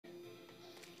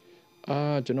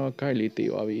ကျွန်တော် guide လေးတည်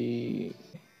ပါပြီ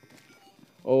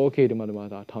okay ဒီမှာ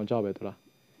ထောင်ကြပဲသလား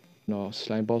ကျွန်တော်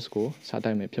slime box ကိုစား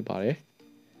တိုက်မယ်ဖြစ်ပါတယ်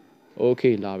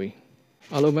okay လာပြီ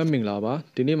အားလုံးပဲမင်္ဂလာပါ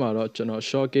ဒီနေ့မှာတော့ကျွန်တော်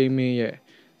short gaming ရဲ့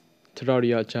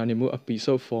Terraria journey မှု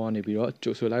episode 4ကနေပြီးတော့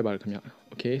ကြိုဆိုလိုက်ပါတယ်ခင်ဗျ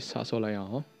okay စဆော့လိုက်အော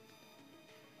င်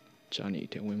journey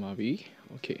တင်ဝင်ပါပြီ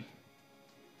okay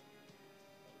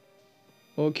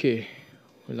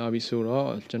ဝင်လာပြီဆိုတော့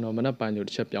ကျွန်တော်မနက်ပိုင်းလို့တ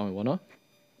စ်ချက်ပြောင်းပြီပေါ့နော်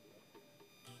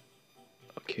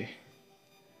okay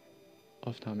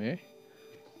off ထားမယ်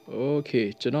okay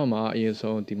ကျွန်တော်မှာအရင်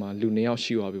ဆုံးဒီမှာလူ2ယောက်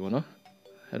ရှိသွားပြီပေါ့နော်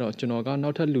အဲ့တော့ကျွန်တော်ကနော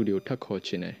က်ထပ်လူတွေကိုထပ်ခေါ်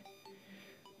ချင်တယ်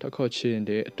ထပ်ခေါ်ချင်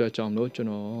တဲ့အတွက်ကြောင့်မလို့ကျွန်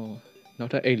တော်နော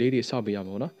က်ထပ်အိတ်လေးတွေစောက်ပေးရ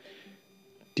မှာပေါ့နော်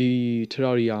ဒီ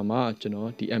Terraria မှာကျွန်တော်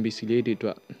ဒီ NPC လေးတွေအတွ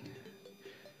က်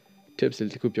tips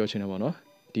တခုပြောချင်တယ်ပေါ့နော်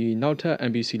ဒီနောက်ထပ်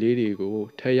NPC လေးတွေကို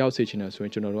ထဲရောက်စေချင်တယ်ဆိုရ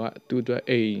င်ကျွန်တော်တို့ကသူ့အတွက်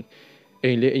အိ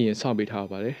မ်လေးအရင်စောက်ပေးထား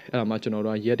ပါတယ်အဲ့ဒါမှကျွန်တော်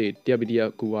တို့ကရက်တွေတရက်ပြီးတရက်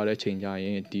ကူရတဲ့ချိန်ကြရ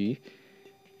င်ဒီ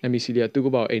NPC လေးကသူ့က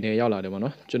ပေါ့အိမ်ထဲရောက်လာတယ်ပေါ့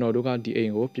နော်ကျွန်တော်တို့ကဒီအိ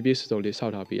မ်ကိုပြည့်ပြည့်စုံစုံလေးစော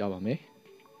က်ထားပေးရပါမယ်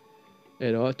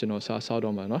အဲ့တော့ကျွန်တော်စောက်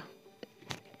တော့မှာနော်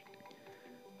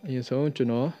အရင်ဆုံးကျွန်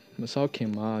တော်မစောက်ခင်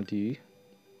မှာဒီ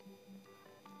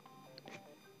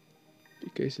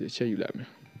case လေးချက်ယူလိုက်မယ်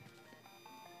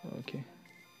okay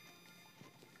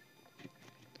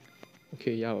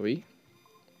ရပါပြီ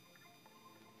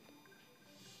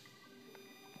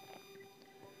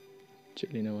ချ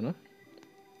က်လေးနေပါနော်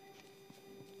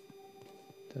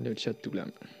ဒါလေးချက်တူလို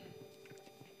က်မယ်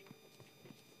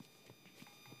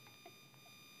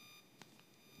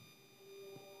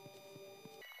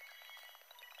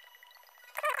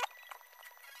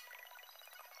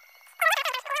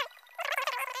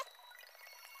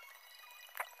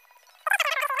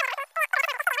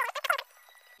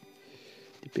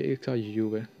PX ယူ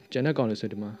ပဲကျန်တဲ့ကောင်လေးဆို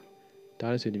ဒီမှာဒါ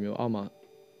လည်းဆိုဒီမျိုးအောက်မှာ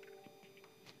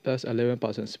plus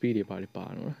 11% speed တွေပါ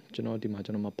နော်ကျွန်တော်ဒီမှာ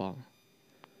ကျွန်တော်မပါ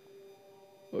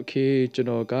okay ကျွန်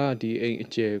တော်ကဒီအိမ်အ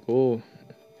ကျယ်ကို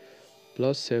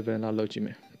plus 7လောက်လုပ်ကြည့်မ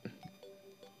ယ်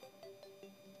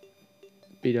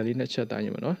ပြည်တယ်လေးနှစ်ချက်တိုင်းရ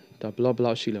မှာနော်ဒါ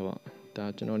block ရှိလဲပါဒါ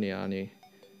ကျွန်တော်နေရာနေ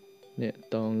1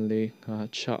 2 3 4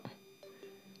 5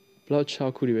 6 block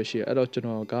 6ခုတွေပဲရှိရအဲ့တော့ကျွန်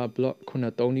တော်က block 9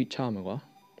 3ထိချမှာကွာ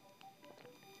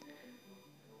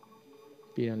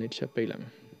ပြည်တယ်လေးချက်ပိတ်လိုက်မ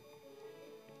ယ်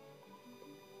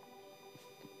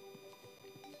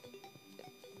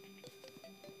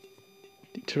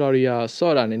Terraria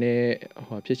ဆော့တာနည်းနည်း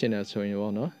ဟိုဖြစ်ချင်တယ်ဆိုရင်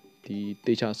ပေါ့နော်ဒီ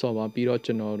တေချာဆော့ပါပြီးတော့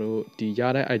ကျွန်တော်တို့ဒီရ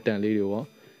တဲ့ item လေးတွေပေါ့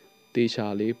တေချာ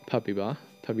လေးဖတ်ပြီးပါ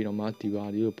ဖတ်ပြီးတော့မှဒီပါ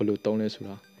လေးကိုဘယ်လိုသုံးလဲဆို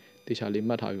တာတေချာလေး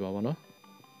မှတ်ထားပြီးပါပေါ့နော်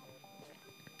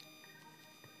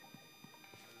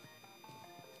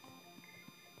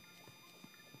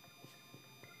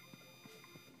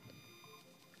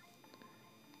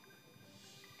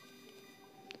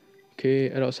โอเค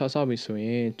အဲ့တော့ဆော့ပြီဆိုရ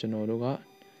င်ကျွန်တော်တို့က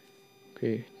โอเค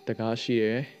တကားရှိတ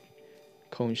ယ်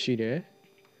ခုံရှိတယ်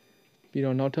ပြီး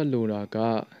တော့နောက်ထပ်လိုတာက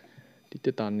ဒီတ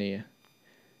စ်တာနေ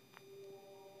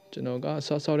ကျွန်တော်က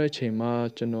ဆော့တဲ့ချိန်မှာ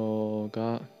ကျွန်တော်က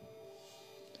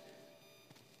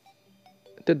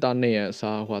တစ်တာနေအ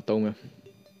စားဟိုသုံးမယ်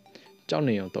ကြောက်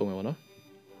နေအောင်သုံးမယ်ပေါ့နော်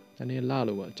ဒါနေလာ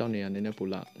လို့ပေါ့ကြောက်နေရနည်းနည်းပူ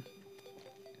လာ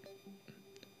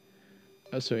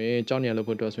အဲ့ဆိုရင်ကြောက်နေရလို့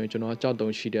ဖို့တော့ဆိုရင်ကျွန်တော်ကြောက်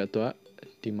တုံးရှိတဲ့အတွက်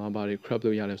ဒီမှာဘာတွေ crop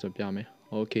လို့ရလဲဆိုပြမယ်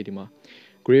okay ဒီမှာ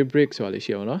grey brick ဆိုတာလေး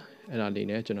ရှိအောင်နော်အဲ့ဒါလေး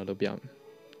နဲ့ကျွန်တော်လုပ်ပြမယ်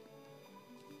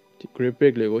ဒီ grey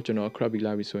brick လေးကိုကျွန်တော် crop ပြီး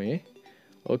လိုက်ပြီဆိုရင်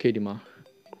okay ဒီမှာ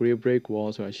grey brick wall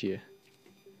ဆိုတာရှိရယ်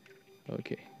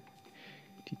okay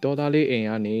ဒီတော်သားလေးအိမ်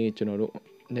ကနေကျွန်တော်တို့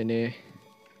နည်းနည်း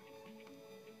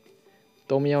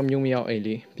သုံးမြောက်မြုံမြောက်အိမ်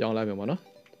လေးပြောင်းလိုက်ပြန်ပါနော်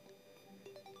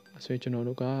ဆိုရင်ကျွန်တော်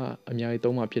တို့ကအများကြီး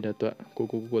သုံးမှဖြစ်တဲ့အတွက်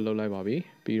ကိုလောက်လိုက်ပါပြီ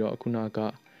ပြီးတော့ခုနက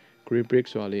grey brick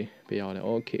ဆိုတာလေးပေးရအောင်လေ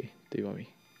okay သိပါပြီ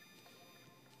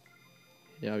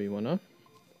ရပြီပေါ့နော်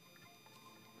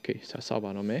okay ဆောက်ပါ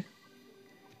တော့မယ်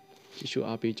ကြည့်ရှု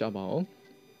အားပေးကြပါအောင်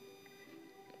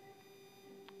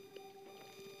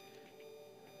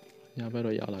ညဘက်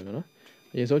တော့ရလာပြီနော်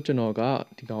အရင်ဆုံးကျွန်တော်က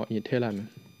ဒီကောင်အရင်ထည့်လိုက်မယ်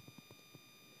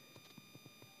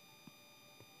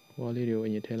ဟိုလေးတွေကိုအ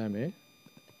ရင်ထည့်လိုက်မယ်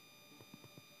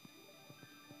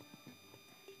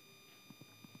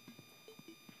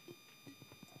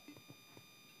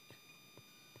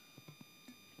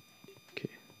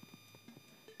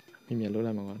မြင်လို့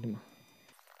လိုက်မှာကွာဒီမှာ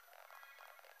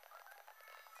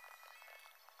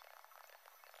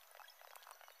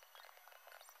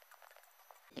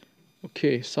โอเค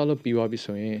ဆောက်လို့ပြီးသွားပြီ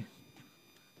ဆိုရင်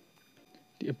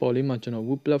ဒီအပေါ်လေးမှာကျွန်တော်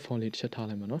wood platform လေးတစ်ချက်ထား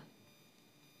လိုက်မှာနော်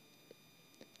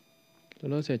လော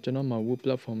လောဆယ်ကျွန်တော်မှာ wood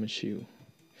platform မရှိဘူး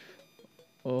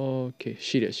okay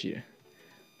ရှိတယ်ဆို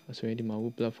ရင်ဒီမှာ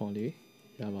wood platform လေး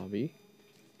ရပါပြီ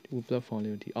ဒီ wood platform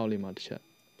လေးကိုဒီအောက်လေးမှာတစ်ချက်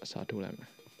အစားထိုးလိုက်မ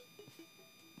ယ်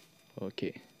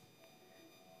okay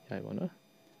ရပါတော့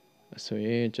ဆိုရ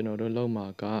င်ကျွန်တော်တို့လုံးမှာ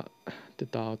ကတစ်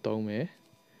တောက်သုံးမယ်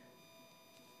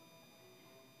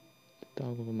တစ်တော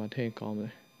က်ကိုမထည့်ကောင်းမ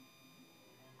ယ်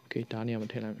okay ဒါနေရာမှာ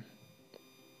ထည့်လိုက်မယ်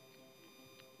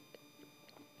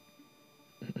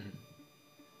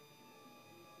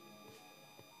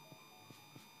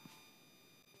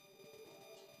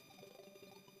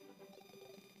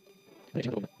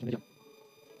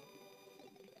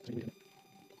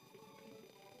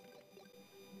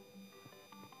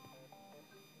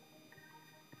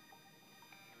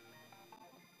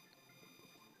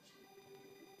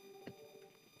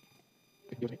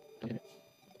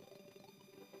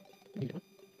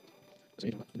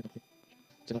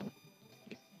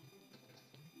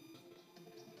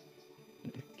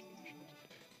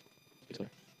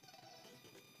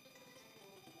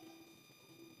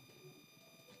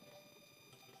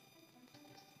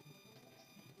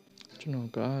ကျွန်တော်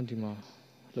ကဒီမှာ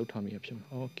လောက်ထားမိရဖြစ်မှာ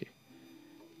okay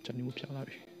ကျွန်တော်ဖြောင်းလာ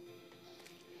ပြီ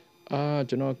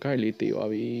ကျွန်တော် guide လေးတည်သွား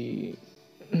ပြီ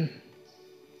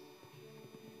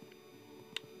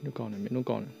နှုတ်ကောင်းတယ်နှုတ်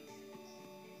ကောင်းတယ်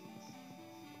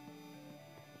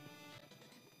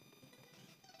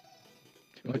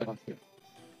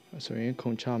ဆိုရင်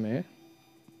ခုံချမယ်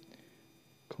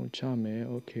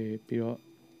okay ပြီးတော့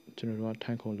ကျွန်တော်တို့က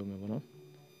ထိုင်ခုံလုပ်မယ်ပေါ့နော်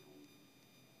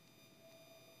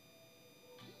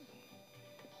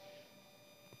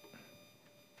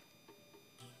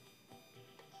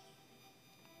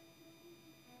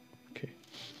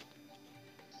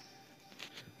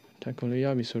ထိုင်ခုံလေးရ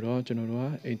ပြီဆိုတော့ကျွန်တော်တို့က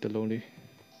အိမ်တစ်လုံးလေး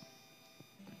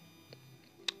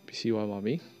ပြီးစီးသွားပါ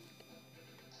ပြီ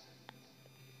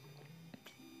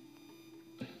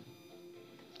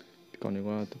ဒီကောင်လေးက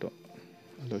တော့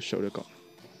အလိုရှော့ရကောင်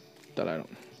တက်လိုက်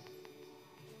တော့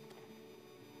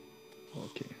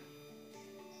okay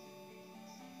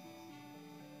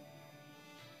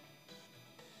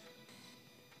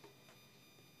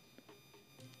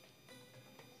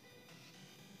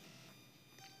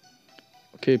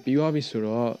okay ပြီးသွားပြီဆို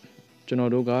တော့ကျွန်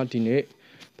တော်တို့ကဒီနေ့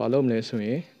ဘာလုပ်မလဲဆိုရ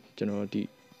င်ကျွန်တော်ဒီ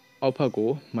အောက်ဖက်ကို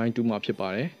မိုင်းတူးမှာဖြစ်ပါ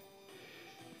တယ်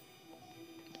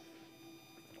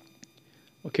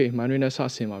okay မိုင်းတွေနဲ့စ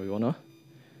ဆင်ပါပြီဗောနော်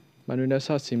မိုင်းတွေနဲ့စ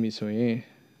ဆင်ပြီဆိုရင်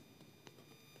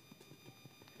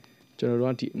ကျွန်တော်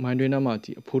တို့ကဒီမိုင်းတွေနဲ့မှ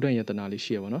ဒီအဖိုးတန်ယတနာလေး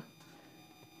ရှိရပါတော့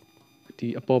ဒီ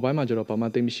အပေါ်ပိုင်းမှာကျွန်တော်ဘာမှ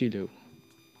သိမရှိလို့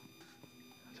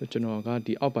ဆိုကျွန်တော်က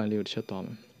ဒီအောက်ပိုင်းလေးကိုတစ်ချက်သွားမ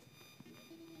ယ်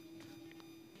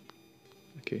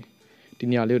okay ဒီ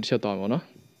နေရာလေးကိုတစ်ချက်သွားမယ်ပေါ့နော်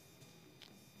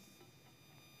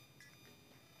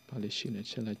ဘာလေးရှိလဲ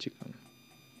ချက်လိုက်ကြည့်အောင်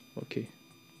okay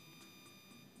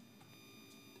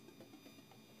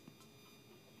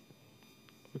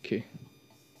okay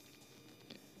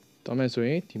တော့မယ်ဆိုရ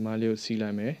င်ဒီမလေးကိုစီး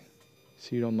လိုက်မယ်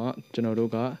စီးတော့မှကျွန်တော်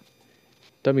တို့က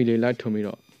တက်မီလေးလိုက်ထုံပြီး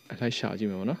တော့လိုက်ရှာကြည့်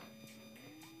မယ်ပေါ့နော်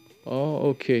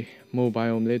okay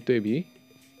mobile လေးတွေ့ပြီ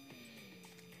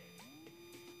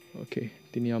okay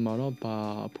ဒီနေရာမှာတော့ဘာ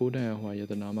အဖိုးတန်ဟိုယ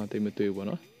တနာမှတိတ်မတွေ့ဘူးပေါ့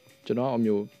နော်ကျွန်တော်အ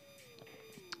မျိုး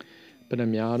ပဒ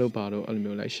များတို့ဘာတို့အဲ့လို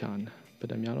မျိုးလိုက်ရှာနေပ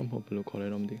ဒများတော့မဟုတ်ဘယ်လိုခေါ်လဲ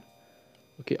တော့မသိဘူး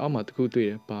okay အောက်မှာတခုတွေ့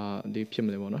တယ်ဘာလေးဖြစ်မ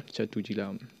လဲပေါ့နော်တစ်ချက်တူကြည့်လိုက်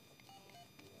အောင်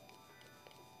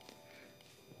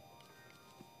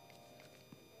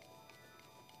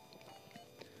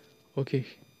okay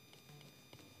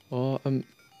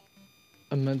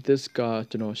this က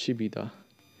ကျွန်တော်ရှိပြီးသား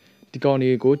ဒီကောင်တွေ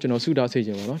ကိုကျွန်တော်စုထားစေချ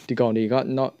င်ပါတော့ဒီကောင်တွေက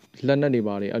နောက်လက်နက်တွေ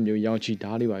ပါတယ်အမျိုးရောင်ချီဓာ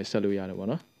တ်တွေပါတယ်ဆက်လို့ရတယ်ပေါ့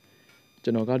နော်ကျွ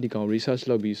န်တော်ကဒီကောင် research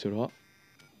လုပ်ပြီးဆိုတော့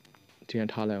ဒီက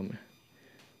ထားလိုက်အောင်မယ်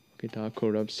okay ဒါ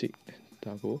corrupt seed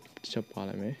ဒါကိုချက်ပါ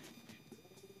လိုက်မယ်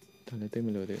ဒါလည်းသိမ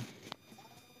လို့သေး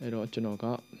အဲ့တော့ကျွန်တော်က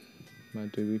မှန်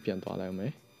တွေ့ပြီးပြန်သွားလိုက်အောင်မ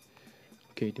ယ်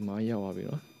okay ဒီမှာရောက်သွားပြီ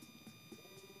နော်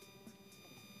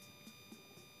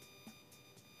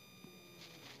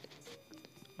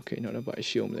okay နောက်တော့ဘာ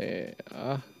ရှိအောင်လဲ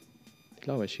ဒီ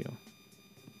လောက်ပဲရှိအောင်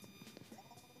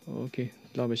okay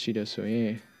ဒီလောက်ပဲရှိတယ်ဆိုရ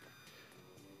င်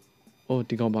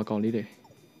ဒီကောင်ဘာကောင်လေးလဲ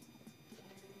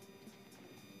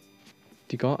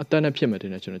ဒီကောင်အတက်နဲ့ဖြစ်မယ်တ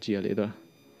င်တယ်ကျွန်တော်ကြည့်ရလေတော့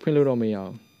ဖွင့်လို့တော့မရအော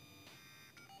င်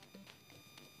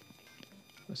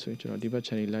ဆိုရင်ကျွန်တော်ဒီဘက်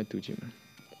channel လိုက်တူကြည့်မယ်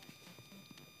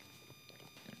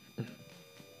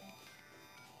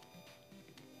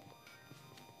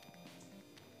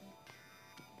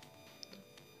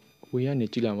ဝေးကနေ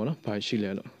ကြည့်လိုက်ပါတော့ဘာရှိ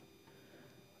လဲလို့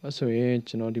အဲ့ဆိုရင်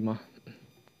ကျွန်တော်ဒီမှာ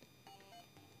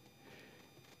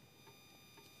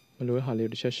မလိုတဲ့ဟာလေး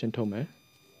တစ်ချက်ရှင်းထုတ်မယ်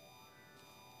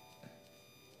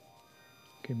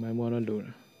okay မိုင်းမွားတော့လို့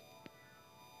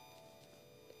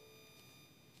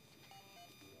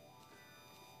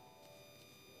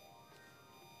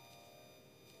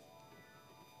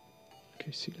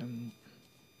okay စီလမ်း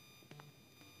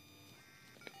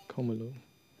ခေါမလို့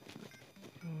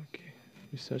okay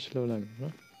research လုပ်လိုက်မယ်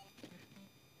နော်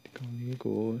ဒီကောင်လေး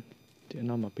ကိုဒီအ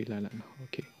နောက်မှာပေးလိုက်မှာ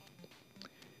okay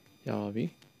ရပါပြီ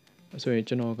ဆိုရင်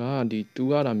ကျွန်တော်ကဒီတူ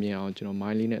ရတာမြင်အောင်ကျွန်တော်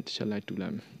mouse လေးနဲ့တစ်ချက်လိုက်တူလို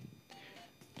က်မယ်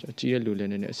ကျွန်တော်ကြည့်ရလူလ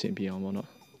ည်းနည်းနည်းအဆင်ပြေအောင်ပေါ့နော်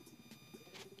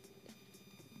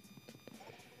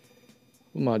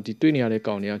ဥပမာဒီတွေ့နေရတဲ့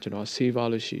ကောင်တွေကကျွန်တော် saver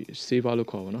လို့ရှိ saver လို့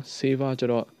ခေါ်ပါနော် saver ကျ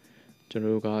တော့ကျွန်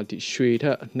တော်တို့ကဒီရွှေထ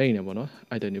က်နှိမ့်နေပါနော်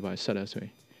item တွေပါဆက်လဲဆိုရ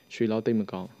င်ရွှေလောက်တိတ်မ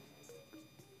ကောင်း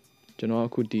ကျွန်တော်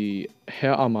အခုဒီ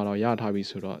hair armor တော့ရထားပြီ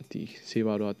ဆိုတော့ဒီ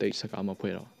saver တော့တိတ်စကားမ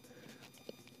ဖွဲ့တော့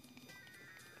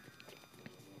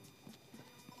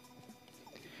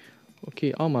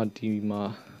Okay အောက်မှာဒီမှာ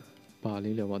ပါ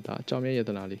လေးလဲပေါ့ဒါအကြောင်းမြတ်ရ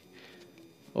တနာလေး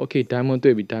Okay diamond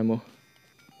တွေ့ပြီ diamond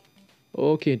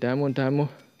Okay diamond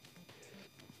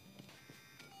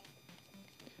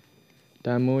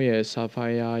ရယ်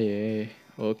sapphire ရယ်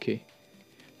Okay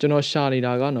ကျွန်တော်ရှာနေ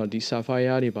တာကတော့ဒီ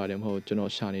sapphire တွေပါတယ်မဟုတ်ကျွန်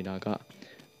တော်ရှာနေတာက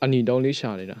အနီတုံးလေး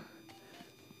ရှာနေတာ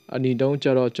အနီတုံးကျ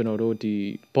တော့ကျွန်တော်တို့ဒီ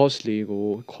boss လေးကို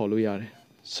ခေါ်လို့ရတယ်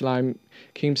slime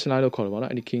king slime လို့ခေါ်တယ်ပေါ့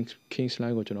နော်အဲ့ဒီ king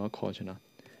slime ကိုကျွန်တော်ခေါ်ချင်တာ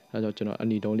အဲဒါကြောင့်ကျွန်တော်အ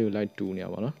နီတုံးလေးကိုလိုက်တူနေရ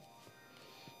ပါတော့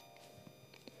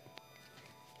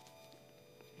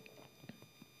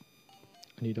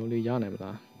အနီတုံးလေးရနိုင်မ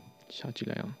လားရှာကြည့်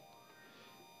လိုက်အောင်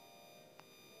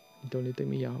အနီတုံးလေးသိ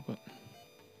မရဘူးပေါ့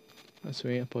အဲဆို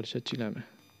ရင်ပေါ်ချက်ကြည့်လိုက်မယ်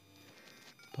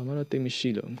ဘာမှတော့သိမရှိ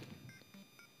လို့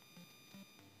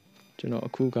ကျွန်တော်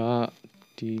အခုက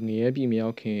ဒီငရဲပြည်မရော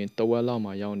က်ခင်တဝက်လောက်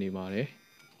မှရောက်နေပါတယ်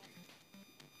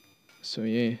ဆို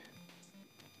ရင်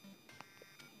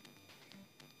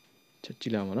ချက်ကြ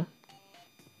ည့်လိုက်ပါနော်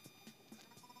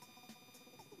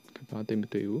ဘာသိမ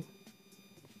တွေ့ဘူး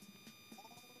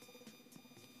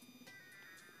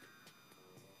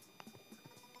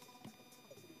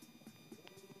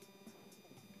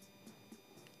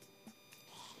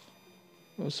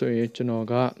ဆိုရင်ကျွန်တော်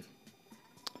က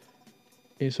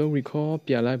so recall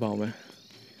ပြန်လိုက်ပါအောင်မယ်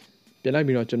ပြန်လိုက်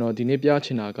ပြီးတော့ကျွန်တော်ဒီနေ့ပြချ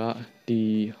င်တာကဒီ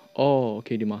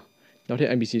okay ဒီမှာနောက်ထပ်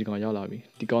NPC ဒီကောင်ရောက်လာပြီ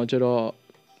ဒီကောင်ကျတော့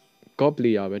god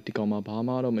player ပဲဒီကောင်မှာဘာ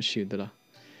မှတော့မရှိသလား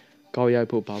ကောက်ရိုက်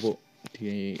ဖို့ဘာဖို့ဒီ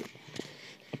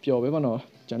အပျော်ပဲပေါ့နော်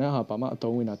ကျန်တဲ့ဟာဘာမှအ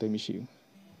သုံးဝင်တာသိမရှိဘူး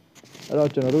အဲ့တော့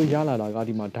ကျွန်တော်တို့ရလာတာက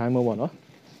ဒီမှာ diamond ပေါ့နော်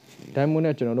diamond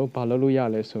နဲ့ကျွန်တော်တို့ဘာလုပ်လို့ရ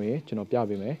လဲဆိုရင်ကျွန်တော်ပြ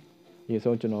ပေးမယ်ရေ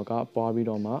ဆုံးကျွန်တော်ကပွားပြီး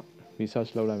တော့မှ research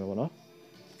လုပ်လိုက်မယ်ပေါ့နော်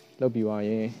လုပ်ပြီးသွားရ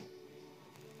င်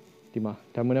ဒီမှာ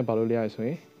diamond နဲ့ဘာလုပ်လို့ရလဲဆိုရ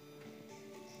င်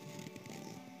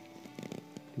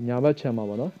ဒီညာဘက်ချမ်းမှာ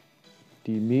ပေါ့နော်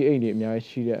ဒီမီးအိမ်တွေအများကြီး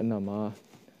ရှိတဲ့အနောက်မှာ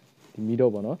ဒီမီး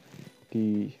တော့ပေါ့နော်ဒီ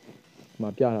မှာ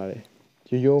ပြထားတယ်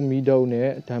ရိုးမီးတုံးနဲ့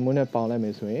diamond နဲ့ပေါင်လိုက်မ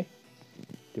ယ်ဆိုရင်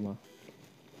ဒီမှာ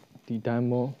ဒီ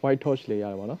diamond white torch လေးရ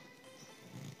တယ်ပေါ့နော်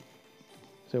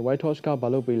ဆို white torch ကဘာ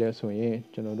လုပ်ပေးလဲဆိုရင်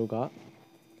ကျွန်တော်တို့က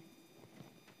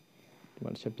ဒီ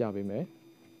မှာတစ်ချက်ပြပေးမယ်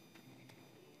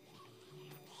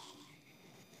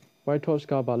white torch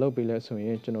ကဘာလုပ်ပေးလဲဆိုရ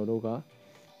င်ကျွန်တော်တို့က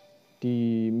ဒီ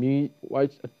မီး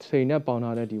white စိန်နဲ့ပေါင်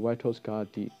ထားတဲ့ဒီ white torch က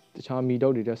ဒီတခြားမီးတု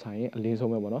ပ်တွေတက်ဆိုင်ရင်အလင်း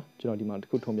ဆုံးပဲပေါ့နော်ကျွန်တော်ဒီမှာတစ်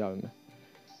ခုထုံပြပေးမယ်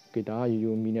။ Okay ဒါက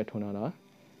ရိုးမီးနဲ့ထုံထားတာ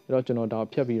အဲ့တော့ကျွန်တော်ဒါ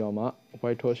ဖြတ်ပြီးတော့မှ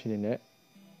white torch နေနဲ့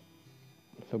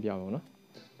လှုပ်ပြပါဦးနော်။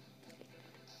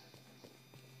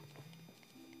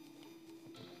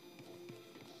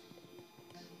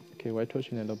 Okay white torch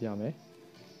နဲ့လှုပ်ပြမယ်။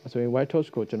ဆိုရင် white torch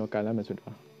ကိုကျွန်တော်ကန်လိုက်မယ်ဆိုတာ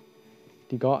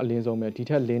ဒီကောအလင်းဆုံးပဲဒီ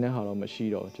ထက်လင်းတဲ့ဟာတော့မရှိ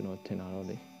တော့ကျွန်တော်ထင်တာတော့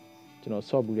လေကျွန်တော်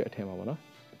ဆော့ဘူးတဲ့အထက်မှာပေါ့နော်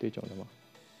အတွေ့အကြုံတွေမှာ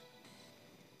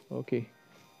Okay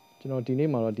ကျွန်တော်ဒီနေ့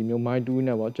မှာတော့ဒီမျိုး mind 2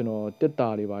နဲ့ပေါ့ကျွန်တော်တစ်တာ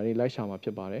တွေပါတယ်လိုက်ရှာမှာဖြ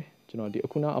စ်ပါတယ်ကျွန်တော်ဒီအ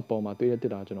ခုနအပေါ်မှာတွေ့တဲ့တ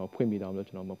စ်တာကျွန်တော်ဖွင့်ပြီးတော့လို့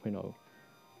ကျွန်တော်မဖွင့်တော့ဘူး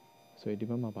ဆိုရင်ဒီ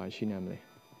ဘက်မှာပါရှိနေမလဲ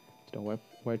ကျွန်တော်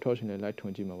white torch နဲ့ light ထွ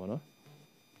န်းကြည့်မှာပေါ့နော်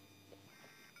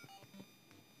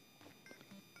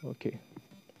Okay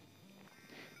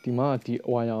ဒီမှာဒီအ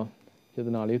ဝါရောင်ယတ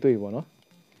နာလေးတွေ့ပြီပေါ့နော်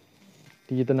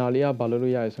ဒီယတနာလေးကဘာလုပ်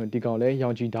လို့ရလဲဆိုရင်ဒီကောင်လဲရော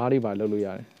င်ချီဓာတ်တွေပါလုပ်လို့ရ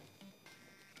တယ်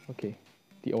Okay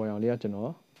ဒီအဝါရောင်လေးကကျွန်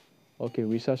တော် Okay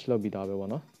research လုပ်ပြီးသားပဲပေါ့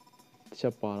နော်တစ်ချ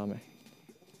က်ပါလာမယ်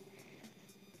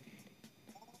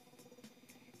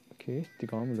Okay ဒီ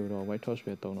ကောင်မလို့တော့ white torch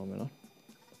ပဲတုံးတော့မယ်နော်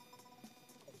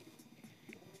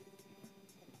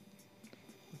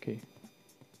Okay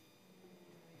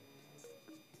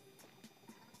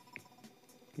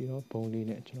ပြီးတော့ပုံလေး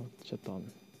နဲ့ကျွန်တော်ချက်သွားမ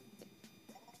ယ်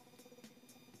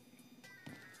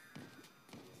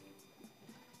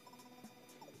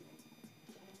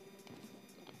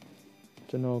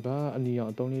ကျွန်တော်ကအနီရော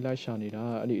င်အသုံးလေးလိုက်ရှာနေတာ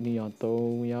အဲ့ဒီအနီရောင်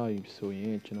သုံးရပြီဆိုရ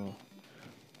င်ကျွန်တော်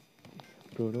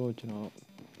Pro တို့ကျွန်တော်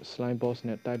slime boss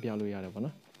နဲ့တိုက်ပြလို့ရတယ်ပေါ့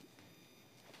နော်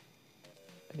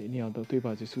အဲ့ဒီအနီရောင်သုံးတွေ့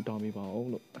ပါစေဆူတောင်းပေးပါအောင်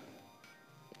လို့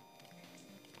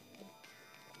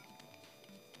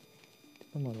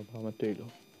ဒီမှာတော့ဘာမှတွေ့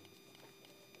လို့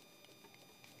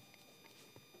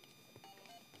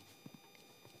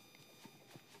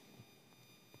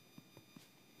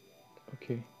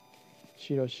okay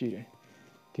ရှိတော့ရှိတယ်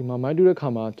ဒီမှာမိုင်းတူးတဲ့ခါ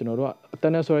မှာကျွန်တော်တို့ကအတ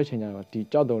က်နဲ့ဆွဲတဲ့ချိန်ကျတော့ဒီ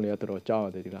ကြောက်တုံလေးကတော်တော်ကြောက်ရ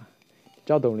တယ်ဒီလား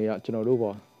ကြောက်တုံလေးကကျွန်တော်တို့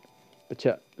ပေါ်တစ်ချ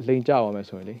က်လိန်ကြပါမယ်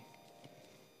ဆိုရင်လေ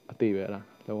အသေးပဲလား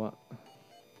လုံးဝ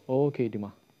okay ဒီ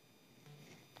မှာ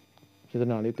ယတ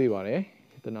နာလေးတွေ့ပါတယ်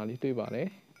ယတနာလေးတွေ့ပါတယ်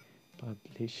ဘာ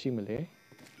လေးရှိမလဲ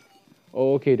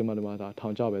okay ဒီမှာဒါထော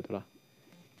င်ကြောက်ပဲသူလား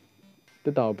တ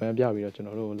က်တာကိုဘန်းပြပြီးတော့ကျွန်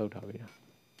တော်တို့လောက်ထားပေးတာ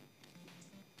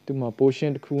ဒီမှာ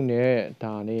potion တစ်ခုနဲ့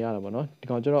ဒါနေရတာပေါ့နော်ဒီ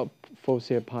ကောင်ကျတော့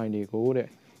fossil pine တွေကိုတဲ့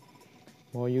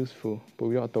more useful ပို့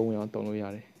ပြီးတော့အသုံးဝင်အောင်တုံလို့ရ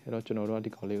တယ်အဲ့တော့ကျွန်တော်တို့ကဒီ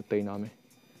ကောင်လေးကိုတင်ထားမယ်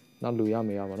နောက်လူရမ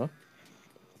ယ်ရပါတော့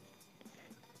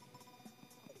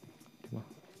ဒီမှာ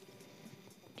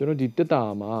ကျွန်တော်ဒီတက်တာ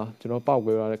မှာကျွန်တော်ပောက်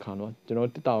ကွဲရတဲ့ခါတော့ကျွန်တော်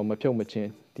တက်တာကိုမဖြုတ်မချင်း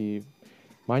ဒီ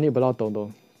မိုင်းနေဘယ်လောက်တုံ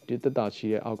ဒီတက်တာရှိ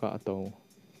တဲ့အောက်ကအတုံ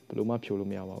ဘယ်လိုမှဖြိုလို့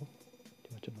မရပါဘူးဒီ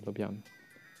မှာကျွန်တော်လုပ်ပြမယ်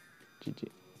ကြည့်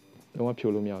လုံးဝဖြို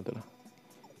လို့မရဘူးလား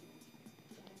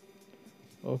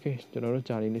โอเคကျွန်တော်တို့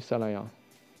ဂျာလေးလေးဆက်လိုက်အောင်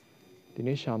ဒီ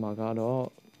နေ့ရှာမှာကတော့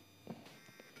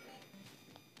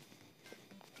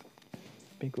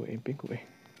ပင်ကို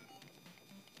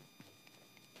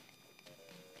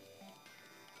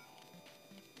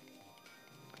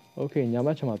โอเคညမ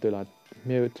ချမှာတွေ့လား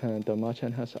Milton the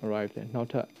merchant has arrived နောက်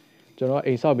ထပ်ကျွန်တော်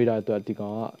အိမ်ဆောက်ပေးတာအတွက်ဒီကော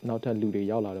င်ကနောက်ထပ်လူတွေ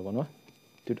ရောက်လာတယ်ပေါ့နော်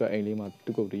သူတို့အိမ်လေးမှာ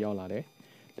သူ့ကုတ်တွေရောက်လာတယ်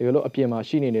တကယ်လို့အပြင်မှာ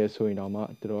ရှိနေတယ်ဆိုရင်တော့မှ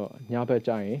သူတို့ညဘက်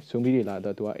ကျရင်ဇွန်မီတွေလာ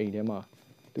တော့သူကအိမ်ထဲမှာ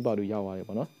သူ့ဘာလို့ရောက်သွားတယ်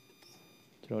ပေါ့နော်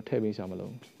ကျွန်တော်ထည့်ပေးစားမ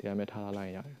လို့ဒီအမှထားလို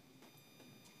က်ရတယ်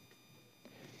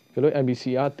ကလို့ NPC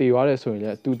ကတည်သွားတယ်ဆိုရင်လ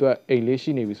ည်းသူ့အတွက်အိမ်လေး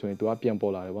ရှိနေပြီဆိုရင်သူကပြန်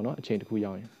ပေါ်လာတယ်ပေါ့နော်အချိန်တစ်ခု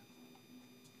ရောက်ရင်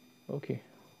Okay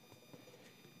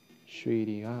ရွှေ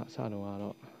တွေကအစတော့က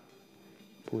တော့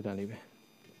ပိုးတန်လေးပဲ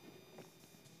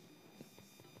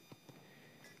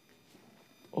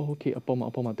Okay အပေါ်မှာ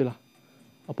တွေ့လား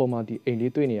အပေါ်မှာဒီအိမ်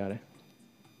လေးတွေ့နေရတယ်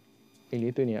အိမ်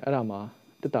လေးတွေ့နေရအဲ့ဒါမှာ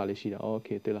တက်တာလေးရှိတာ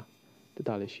Okay တွေ့လားတက်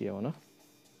တာလေးရှိရပါတော့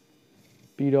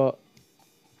ပြီးတော့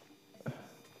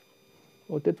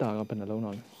တက်တာကဘယ်နှလုံး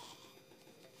တော့လဲ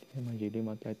ဒီမှာရေလေး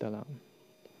မှာတိုက်တက်လာ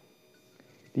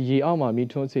ဒီရေအောက်မှာမီး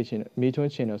ထွန်းချင်တ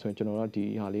ယ်ဆိုရင်ကျွန်တော်တို့ဒီ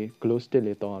ဟာလေး glow stick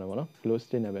လေးတောင်းရတယ်ပေါ့နော် glow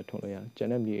stick နဲ့ပဲထွန်းလို့ရတယ်ကျန်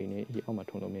တဲ့မီးအိမ်လေးရေအောက်မှာ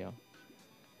ထွန်းလို့မရဘူး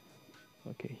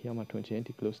Okay ရေအောက်မှာထွန်းချင်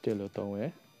ဒီ glow stick လို့တောင်းရ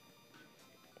ယ်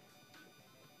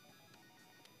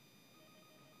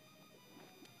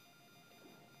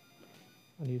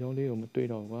အနီတော့လေးကိုမတွေ့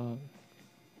တော့ကွာ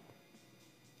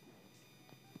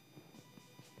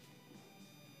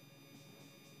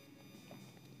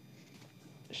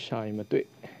ရှာရင်မတွေ့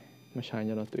မရှာရ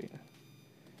င်တော့တွေ့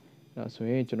ဒါဆို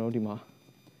ရင်ကျွန်တော်ဒီမှာ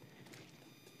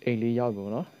အိမ်လေးရောက်ပြီ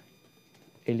ပေါ့နော်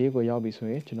အိမ်လေးကိုရောက်ပြီဆို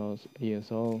ရင်ကျွန်တော်အရင်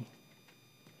ဆုံး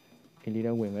အိမ်လေး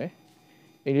ထဲဝင်မယ်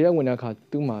အိမ်လေးထဲဝင်တဲ့အခါ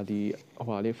သူ့မှာဒီဟို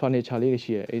ဟာလေး furniture လေးတွေ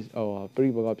ရှိရဲဟိုပရိ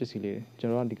ဘောဂပစ္စည်းလေးကျွန်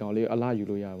တော်ကဒီကောင်လေးအလားယူ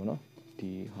လို့ရတယ်ပေါ့နော်ဒီ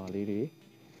ဟာလေးတွေ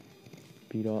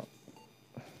ပြီးတော့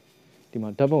ဒီမှာ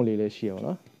ဓာတ်ပုံလေးလည်းရှိရပါ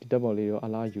တော့ဒီဓာတ်ပုံလေးတော့အ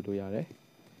လားယူလို့ရတယ်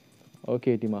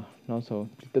Okay ဒီမှာနောက်ဆုံး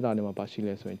ဒီတက်တာနေမှာပါရှိ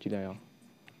လဲဆိုရင်ကြည့်လိုက်အောင်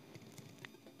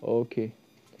Okay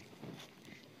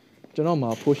ကျွန်တော်မှာ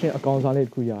potion အကောင်စားလေးတ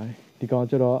စ်ခုရတယ်ဒီကောင်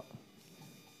ကျတော့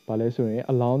ဗာလဲဆိုရင်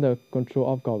allow the control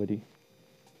of gravity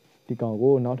ဒီကောင်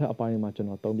ကိုနောက်ထပ်အပိုင်းမှာကျွန်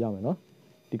တော်သုံးပြမယ်နော်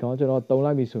ဒီကောင်ကျတော့သုံး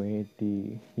လိုက်ပြီဆိုရင်ဒီ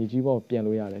မြေကြီးပေါ်ပြန်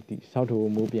လို့ရတယ်ဒီဆောက်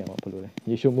ထိုးမိုးပြန်ပါဘယ်လိုလဲ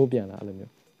မြေရှုံမိုးပြန်လာအဲ့လို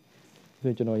မျိုး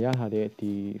ဆိုကျွန်တော်ရထားတဲ့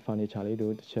ဒီ furniture လေး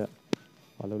တို့တစ်ချက်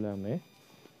မလုပ်လိုက်မယ်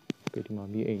ပြီးဒီမှာ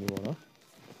မီးအိမ်လေးပေါ့နော်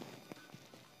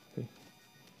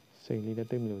စိတ်လေးလည်း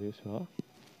တိတ်မလို့သေးဆိုတော့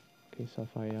Okay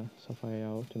sapphire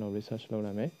ကိုကျွန်တော် research လုပ်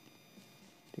လိုက်မယ်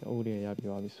ဒီအိုးတွေရပြ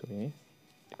သွားပြီဆိုရင်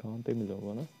ဒီကောင်တိတ်မလို့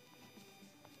ပေါ့နော်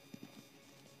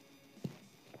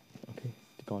Okay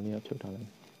ဒီကောင်လေးကဖြုတ်ထားလိုက်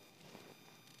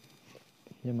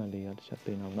ညမလေးကတစ်ချက်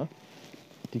သိမ်းအောင်နော်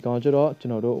ဒီကောင်ကျတော့ကျွ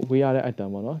န်တော်တို့ဝေးရတဲ့ item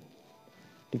ပေါ့နော်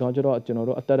ဒီကောင်ကျတော့ကျွန်တော်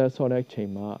တို့အသက်တဲ့ဆော့တဲ့ချိန်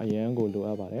မှာအရန်ကိုလိုအ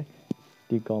ပ်ပါတယ်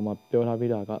ဒီကောင်မှာပြောထား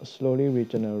ပေးတာက slowly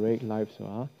regenerate life ဆို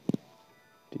တာ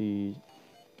ဒီ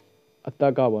အသ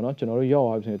က်ကပေါ့နော်ကျွန်တော်တို့ရောက်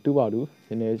သွားပြီဆိုရင်တူပါတူန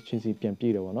ည်းနည်းချင်းစီပြန်ပြ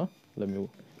ည့်တယ်ပေါ့နော်အဲ့လိုမျိုး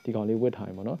ဒီကောင်လေးဝတ်ထားရ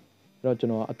င်ပေါ့နော်အဲ့တော့ကျွ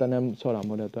န်တော်အသက်နဲ့ဆော့တာမ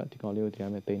ဟုတ်တဲ့အတွက်ဒီကောင်လေးကိုဒီတို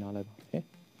င်းပဲတင်ထားလိုက်ပါမယ်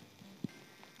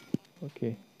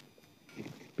Okay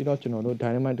ပြီးတော့ကျွန်တော်တို့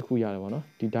dynamite တစ်ခုရတယ်ပေါ့နော်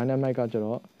ဒီ dynamite ကကျ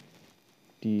တော့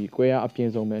ဒီကွဲရအပြ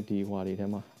င်းဆုံးပဲဒီဟွာတွေထဲ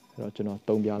မှာအဲ့တော့ကျွန်တော်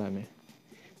တုံးပြလိုက်မယ်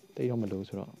တိတ်တော့မလို့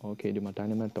ဆိုတော့ Okay ဒီမှာ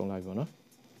dynamite တုံးလိုက်ပြီပေါ့နော်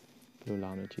ဘယ်လိုလာ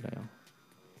မလဲကြည့်လိုက်အောင်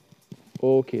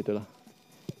Okay တူလား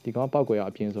ဒီကောင်ပောက်ကွဲရ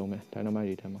အပြင်းဆုံးပဲ dynamite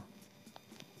တွေထဲမှာ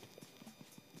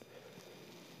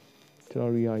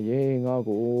Terraria ရေငါ့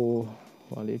ကို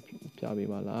ဟွာလေးပြပေး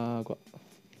ပါလားကွ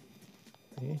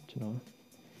ကျွန်တော်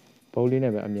ဘုံလေး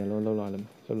နဲ့ပဲအမြင်လုံးလှုပ်လိုက်တော့မ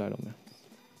ယ်ကျွန်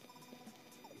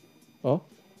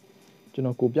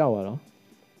တော်ကိုပြသွားတော့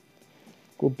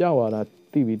ကိုပြသွားတာ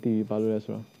တိပြီဘာလို့လဲ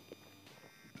ဆိုတော့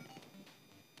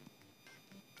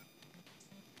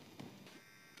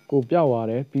ကိုပြောက်သွား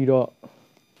တယ်ပြီးတော့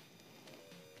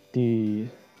ဒီ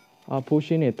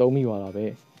potion တွေတုံးမိသွားတာပဲ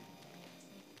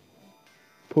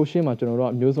potion မှာကျွန်တော်တို့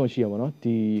ကအမျိုးစုံရှိရပါတော့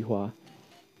ဒီဟို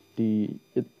ဒီ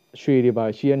ရွှေတွေပါ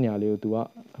ရှိတဲ့နေရာလေးကိုသူက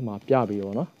ဟိုမှာပြပြီး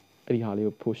တော့เนาะအဲ့ဒီဟာလေး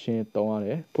ကို potion တုံးရတ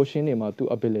ယ် potion တွေမှာသူ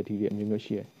ability တွေအမျိုးမျိုး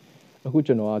ရှိတယ်အခု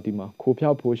ကျွန်တော်ကဒီမှာခို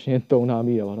ဖြောက် potion တုံးထား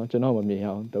မိတယ်ပါเนาะကျွန်တော်မမြင်ရ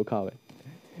အောင်ဒုက္ခပဲ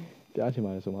ပြချင်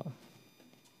ပါတယ်ဆိုမှ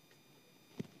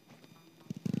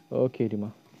โอเคဒီ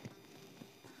မှာ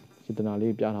စေတနာ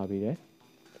လေးပြထားပြီးတယ်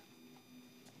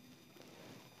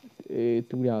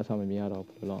တူးရအစားမမြင်ရတော့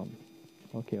ဘူးလို့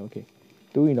โอเค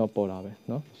တူးရင်တော့ပေါ်လာပဲ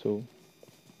เนาะဆို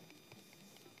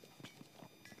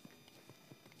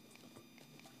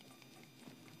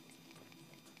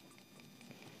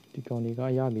ဒီကောင်တွေက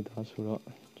ရပြီသားဆိုတော့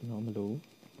ကျွန်တော်မလို့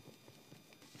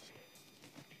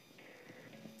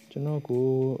ကျွန်တော်ကို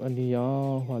အနီအောင်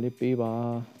ဟိုလေးပေးပါ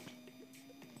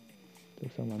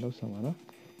လောက်ဆောင်ပါနော်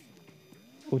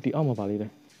ဟိုဒီအောက်မှာပါလေးတ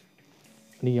ယ်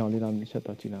အနီအောင်လေးလာမြင်ဆက်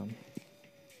တော့ကြည့်လိုက်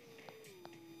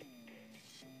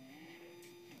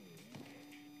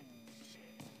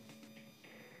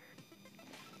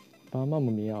ဘာမှမ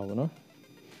မြင်ရဘူးเนาะ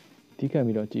ဒီခံ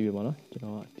ပြီးတော့ကြည့်ပြပါနော်ကျွန်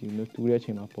တော်ကဒီလိုတူးတဲ့အ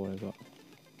ချိန်မှာပေါ်တယ်ဆိုတော့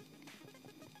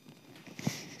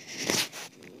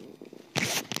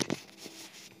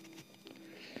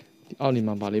ဒီအောက်နေ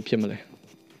မှာဘာလေးဖြစ်မလဲ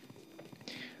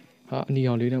ဟာအနီ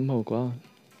အောင်လေးတော့မဟုတ်ကွာ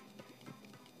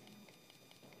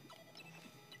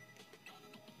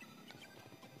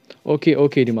โอเ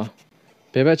คဒီမှာ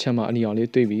ဘဲဘက်ချမ်းမှာအနီအောင်လေး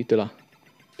တွေ့ပြီတွေ့လား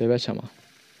ဘဲဘက်ချမ်းမှာ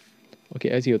โอเค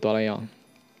အဲ့စီကိုတွားလိုက်အောင်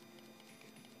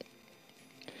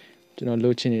ကျွန်တော်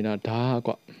လိုချင်နေတာဒါ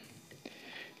ကွာ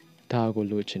ဒါကို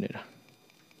လိုချင်နေတာ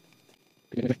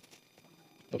ဒီ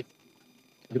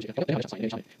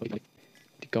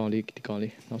ကောင်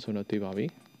လေးနောက်ဆုံးတော့တွေ့ပါပြီ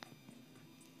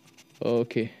โอ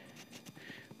เค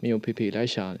မင်းကိုဖေးလို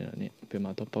က်ရှာနေတာနဲ့ဘယ်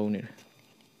မှာတော့ပုံးနေတယ်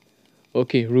โอ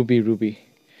เค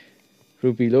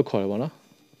ruby လို့ခေါ်ရပါတော့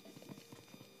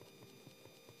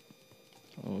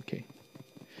โอเค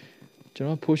ကျွန်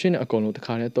တော် potion အကုန်လုံးတစ်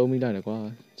ခါတည်းသုံးမိလိုက်တယ်ကွာ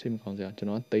စိတ်မကောင်းစရာကျွန်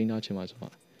တော်တိန်းထားချင်ပါဆို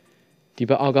တော့ဒီ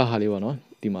ဘက်အောက်ကဟာလေးပေါ့နော်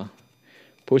ဒီမှာ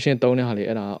potion သုံးတဲ့ဟာလေး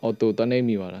အဲ့ဒါ auto တနှိမ့်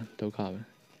မိပါလားဒုက္ခပဲ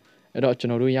အဲ့တော့ကျွ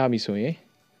န်တော်တို့ရပြီဆိုရင်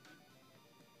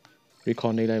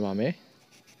record နှိပ်လိုက်ပါမယ်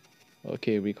โอเค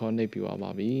record နှိပ်ပြီးပါ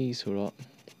ပြီဆိုတော့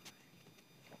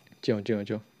ကြောင်န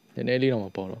ည်းနည်းလေးတော့မ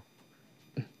ပေါ်တော့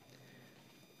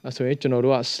အဲ့ဆိုရင်ကျွန်တော်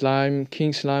တို့က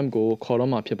king slime ကိုခေါ်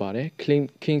တော့မှာဖြစ်ပါတယ်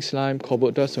king slime ခေါ်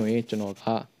ဖို့အတွက်ဆိုရင်ကျွန်တော်က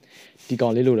ဒီကော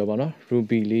င်လေးလိုတယ်ပေါ့နော်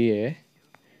ruby လေးရယ်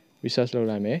research လုပ်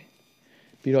လိုက်မယ်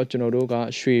ပြီးတော့ကျွန်တော်တို့က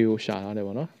ရွှေကိုရှာထားတယ်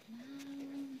ပေါ့နော်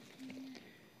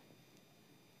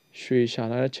ရွှေရှာ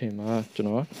ထားတဲ့ချိန်မှာကျွန်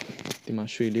တော်ဒီမှာ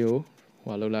ရွှေလေးကို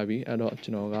ဟိုလုပ်လိုက်ပြီအဲ့တော့ကျွ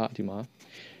န်တော်ကဒီမှာ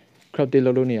crafting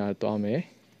လုပ်လို့နေရာသွားမယ်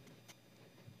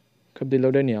crafting လု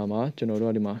ပ်တဲ့နေရာမှာကျွန်တော်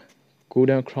တို့ကဒီမှာ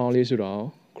golden crown လေးဆိုတော့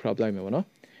craft လိုက်မယ်ပေါ့နော်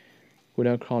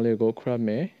golden crown လေးကို craft မ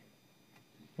ယ်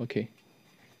okay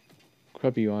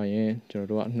craft ပြီးသွားရင်ကျွန်တော်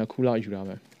တို့က2ခုလောက်ယူရ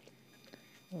မယ်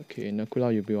okay 2ခုလော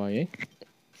က်ယူပြီးသွားရင်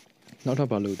နောက်ထပ်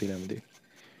ဘာလုပ်သေးလဲမသိဘူး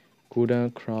golden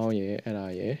crown ရဲ့အဲ့ဒါ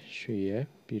ရဲ့ရွှေရဲ့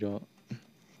ပြီးတော့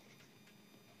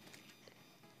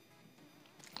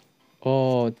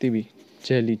တီးပြီ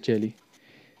jelly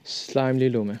slime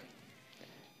လေးလိုမယ်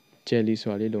jelly ဆို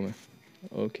တာလေးလိုမယ်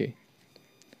okay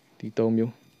ဒီ3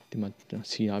မျိုးဒီမှာ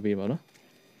စီထားပေးပါနော်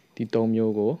ဒီ3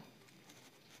မျိုးကို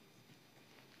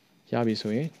ရပြီ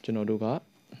ဆိုရင်ကျွန်တော်တို့က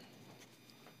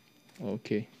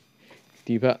okay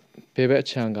ဒီဘက်အ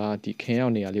ချမ်းကဒီခင်းရော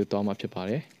က်နေရာလေးကိုတောင်းမှာဖြစ်ပါ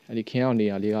တယ်အဲ့ဒီခင်းရောက်နေ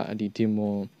ရာလေးကအဲ့ဒီ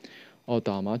demon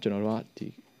altar မှာကျွန်တော်တို့ကဒီ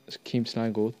king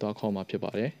slime ကိုတောင်းခေါ်မှာဖြစ်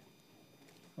ပါတယ်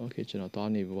okay ကျွန်တော်တော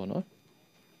င်းနေပြီပေါ့နော်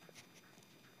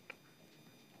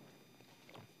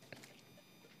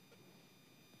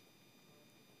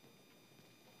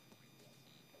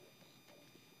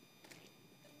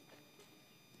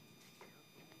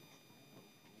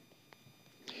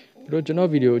တို့ကျွန်တော်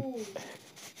ဗီဒီယို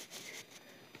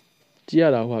ကြည့်ရ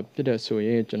တာဟိုဖြစ်တဲ့ဆိုရ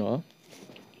င်ကျွန်တော်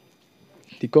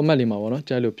ဒီ comment လေးမှာပေါ့နော်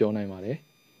ကြိုက်လို့ပြောနိုင်ပါတယ်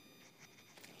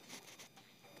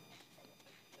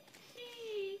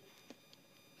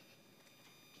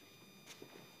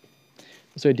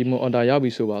ဆိုဒီမို order ရ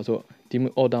ပြီဆိုပါဆိုဒီ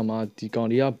မို order မှာဒီကောင်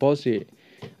တွေက boss တွေ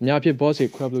အများဖြစ် boss တွေ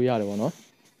crab လို့ရတယ်ပေါ့နော်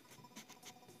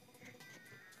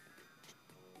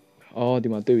ဒီ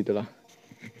မှာတွေ့ပြီတလား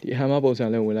ဒီ hammer ပုံစံ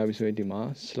လေးဝင်လာပြီဆိုရင်ဒီမှာ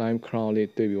slime crown လေး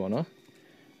တွေ့ပြီပေါ့နော်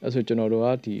အဲ့ဆိုကျွန်တော်တို့က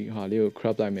ဒီဟာလေးကို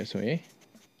crab လိုက်မယ်ဆိုရင်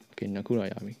okay 2ခုတော့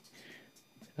ရပြီ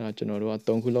အဲ့ဒါကျွန်တော်တို့က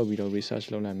3ခုလောက်ပြီးတော့ research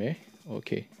လုပ်လိုက်မယ်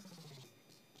okay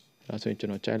အဲ့ဒါဆိုရင်ကျွ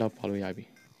န်တော်ကြိုက်တော့ပါလို့ရပြီ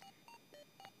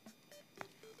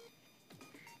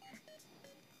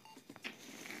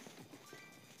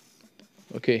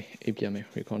โอเคအိပ်ပြန်မယ်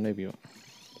record နေပြီးတော့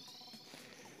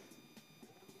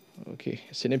Okay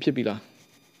အစင်းဖြစ်ပြီလား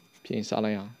ပြင်စား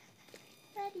လိုက်အောင်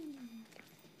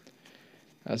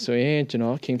ဆိုရင်ကျွန်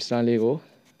တော် King Star လေးကို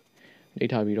နှိ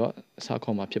ပ်ထားပြီးတော့အစား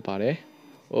ခေါ်မှာဖြစ်ပါတယ်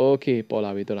Okay ပေါ်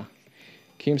လာပြီတော့လား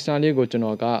King Star လေးကိုကျွန်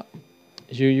တော်က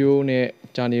ရိုးရိုးနဲ့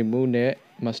ဂျာနေမှုနဲ့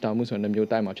Master မှုဆိုတဲ့မျိုး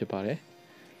တိုက်မှာဖြစ်ပါတယ်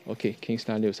Okay King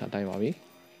Star လေးကိုစတိုက်ပါပြီ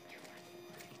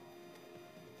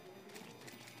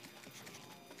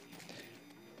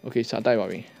Okay စတိုက်ပါ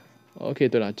ပြီ Okay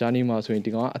တော့လားဂျာနေမှာဆိုရင်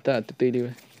ဒီကောင်ကအသက်တေးလေး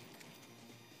ပဲ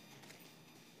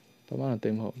ဘာမှတော့တိ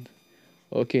တ်မဟုတ်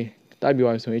Okay တိုက်ပြီး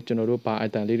သွားပြီဆိုရင်ကျွန်တော်တို့ဘာ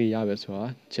item လေးတွေရပဲဆိုတာ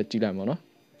ချက်ကြည့်လိုက်ပါတော့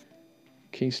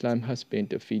King Slime has been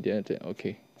defeated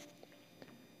Okay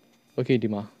Okay ဒီ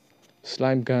မှာ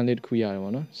slime gun လေးတစ်ခုရတယ်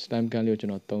ပေါ့နော် slime gun လေးကိုကျွ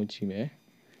န်တော်သုံးကြည့်မယ်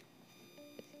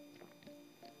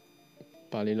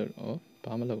ပါလေးလို့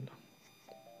ဘာမလုပ်တော့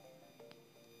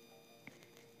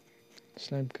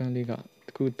slime gun လေးကတ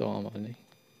စ်ခုတောင်းအောင်ပါလေနည်း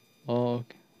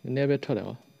နည်းပဲထွက်တယ်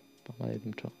ဟောဘာမှလည်း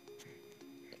မထွက်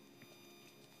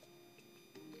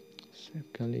slime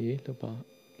gun လေးလို့ပါ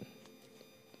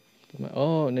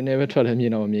နည်းနည်းပဲထွက်တယ်မြ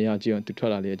င်တော့မမြင်ရကြည့်အောင်သူထွ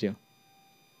က်လာလေကြည့်အောင်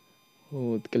ဟို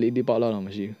ကလေးဒီပေါက်လောက်တော့မ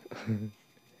ရှိဘူး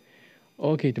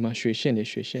Okay ဒီမှာရွှေရှင်းလေ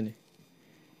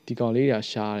ဒီကောင်လေးတွေက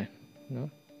ရှားတယ်နော်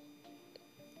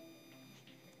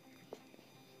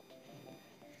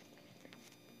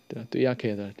ဒါတွေ့ရ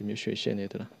ခဲ့တာဒီမျိုးရွှေရှင်းနေ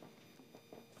တယ်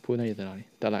ဖိုးနေရတာလေ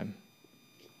တက်လိုက်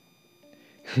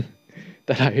တ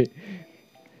က်လိုက်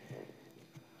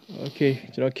Okay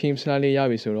ကျွန်တော် King Star လေးရ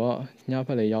ပြီဆိုတော့ညဖ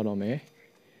က်လေးရောက်တော့မယ်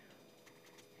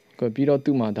ပြီးတော့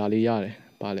သူ့မှာဒါလေးရတယ်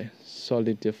ဗာလဲ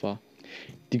Solidifier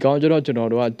ဒီကောင်ကျတော့ကျွန်တော်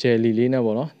တို့က jelly လေးနဲ့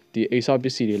ပေါ့နော်ဒီအိတ်ဆောက်ပ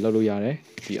စ္စည်းတွေလောက်လို့ရတယ်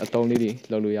ဒီအတုံးလေးတွေ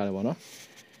လောက်လို့ရတယ်ပေါ့နော်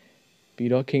ပြီး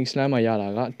တော့ King Slime မှာရတာ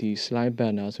ကဒီ slime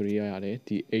banner ဆိုရရတယ်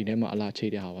ဒီအိမ်ထဲမှာအလားချိ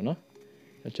တ်တဲ့ဟာပေါ့နော်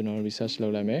ကျွန်တော် research လု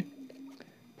ပ်လိုက်မယ်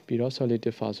ပြီးတော့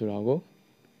Solidifier ဆိုတာကို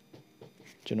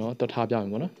ကျွန်တော်တတ်ထားပြမယ်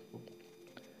ပေါ့နော်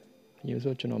ဒီ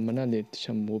ဆိုကျွန်တော်မနက်လေးချ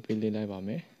က်မိုးပေးလေးလိုက်ပါမ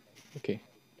ယ် Okay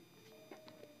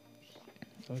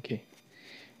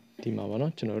ဒီမှာပေါ့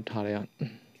နော်ကျွန်တော်တို့ထားလိုက်ရ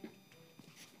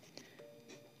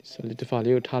Solidifier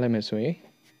လေးကိုထားလိုက်မယ်ဆိုရင်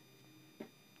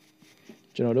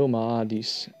ကျွန်တော်တို့မှာဒီ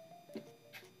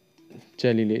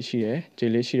jelly လေးရှိတယ်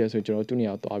jelly လေးရှိတယ်ဆိုကျွန်တော်တို့သူ့နေ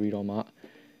ရာသွားပြီးတော့မှ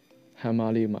hammer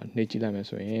လေးမှာနှိပ်ကြည့်လိုက်မယ်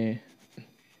ဆိုရင်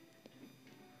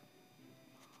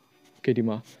Okay ဒီ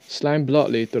မှာ slime block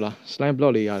လေးတွေ့လား slime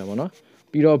block လေးရတယ်ပေါ့နော်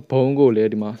ပြီးတော့ဘုံကိုလည်း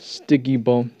ဒီမှာ sticky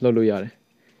bone လုပ်လို့ရတယ်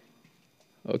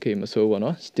Okay မဆိုးပါ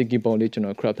နော် sticky bone လေးကျွန်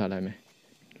တော် craft ထားလိုက်မယ်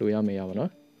လိုရမယ်ရပါ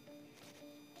နော်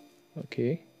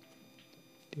Okay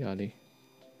ဒီဟာလေး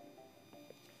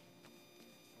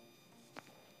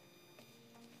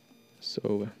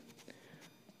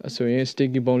ဆိုရင်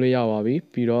sticky bone လေးရပါပြီ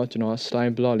ပြီးတော့ကျွန်တော်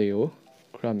slime block လေးကို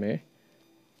craft မယ်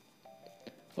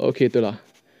Okay တွေ့လား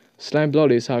slime block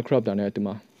လေးစာ craft တာနဲ့ဒီ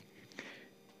မှာ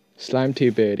slime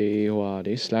table တွေဟိုဟာ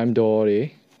တွေ slime door တွေ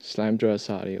slime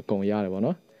dresser တွေအကုန်ရတယ်ပေါ့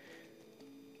နော်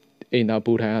အိမ်သာ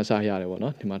ပူထိုင်အားစားရတယ်ပေါ့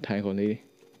နော်ဒီမှာထိုင်ကုန်လေး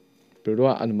ဘယ်လို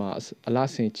တော့အမှအလား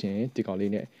ဆင်ချင်းဒီကောင်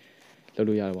လေးနဲ့လုပ်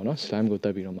လို့ရတယ်ပေါ့နော် slime ကိုတ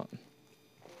က်ပြီးတော့မှ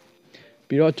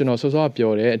ပြီးတော့ကျွန်တော်စောစော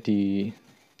ပြောတဲ့ဒီ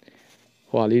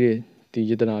ဟိုဟာလေးတွေဒီ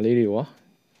ယတနာလေးတွေရော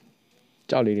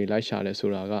ကြောက်လေးတွေလိုက်ရှာလဲဆို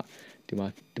တာကဒီ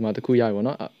မှာတစ်ခုရပြီပေါ့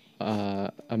နော်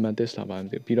amethyst လာပါမ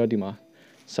ယ်ပြီးတော့ဒီမှာ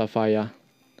sapphire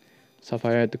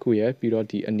တစ်ခုရယ်ပြီးတော့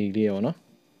ဒီအနီလေးရောနော်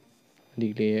အနီ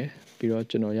လေးရယ်ပြီးတော့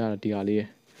ကျွန်တော်ရတာဒီဟာလေးရယ်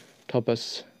topaz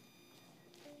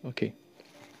Okay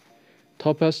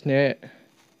topaz နဲ့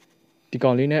ဒီ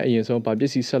ကောင်လေးနဲ့အရင်ဆုံးဗာပ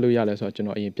စ္စည်းဆက်လို့ရလဲဆိုတော့ကျွန်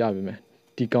တော်အရင်ပြပေးမယ်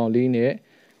ဒီကောင်လေးနဲ့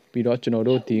ပြီးတော့ကျွန်တော်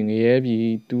တို့ဒီငရဲပြည်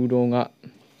တူးတုံးက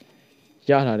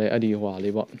ရထားတဲ့အဲ့ဒီဟွာ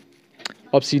လေးပေါ့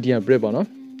obsidian brick ပေါ့နော်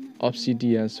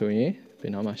obsidian ဆိုရင်ဘ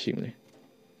ယ်နားမှာရှိမလဲ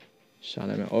ရှာ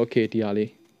လိုက်မယ် Okay ဒီဟာလေး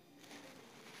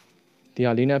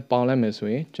နဲ့ပေါင်းလိုက်မယ်ဆို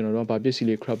ရင်ကျွန်တော်တို့ဗာပစ္စည်း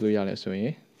လေး craft လို့ရလဲဆိုရ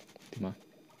င်ဒီမှာ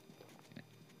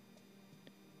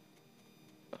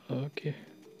Okay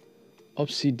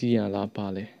obsidian လားပါ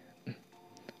လဲ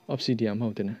obsidian မဟု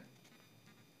တ်တယ်နော်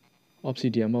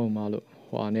obsidian မဟုတ်မှလို့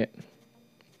ဟွာနဲ့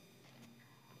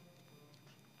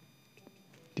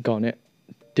ဒီကောင်နဲ့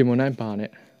demonite bar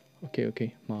နဲ့ Okay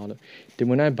မှားလို့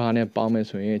demonite bar နဲ့ပေါင်းမယ်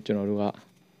ဆိုရင်ကျွန်တော်တို့က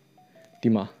ဒီ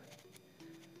မှာ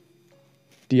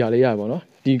ဒီဟာလေးရပါတော့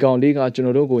ဒီကောင်လေးကကျွန်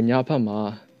တော်တို့ကိုညာဖက်မှာ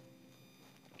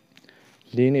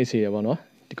လင်းနေစေရပါတော့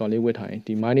ဒီကောင်လေးဝတ်ထားရင်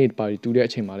ဒီ mine ပါတူးတဲ့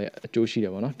အချိန်မှာလည်းအကျိုးရှိတ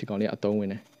ယ်ပေါ့နော်ဒီကောင်လေးအသုံးဝင်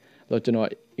တယ်အဲ့တော့ကျွန်တော်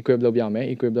equip လုပ်ပြမယ်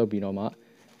equip လုပ်ပြီးတော့မှ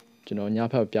ကျွန်တော်ညာ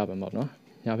ဖက်ပြပါမှာပေါ့နော်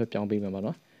ညာဖက်ပြောင်းပေးမှာပေါ့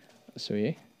နော်ဆိုရ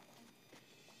င်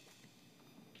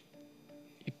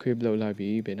equip လုပ်လိုက်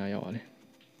ပြီးဘယ်နာရောက်ပါလဲ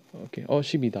Okay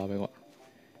ရှိပြီသားပဲကွာ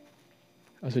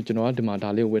အဲ့ဆိုကျွန်တော်ကဒီမှာဒါ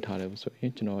လေးဝတ်ထားတယ်ဆိုရ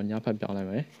င်ကျွန်တော်ညာဖက်ပြောင်းလိုက်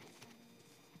မယ်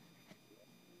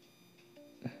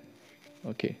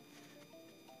Okay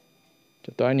ကျွ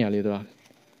န်တော်နေရာလေးတော့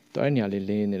တွိုင်းနေရာလေး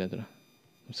လင်းနေတယ်သူလား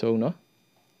မစိုးနော်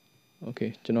โอเค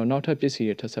ကျွန်တော်နောက်ထပ်ပစ္စည်း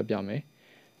တွေထပ်ဆက်ပြမယ်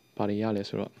ဘာတွေရလဲ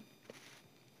ဆိုတော့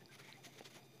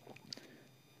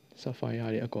sapphire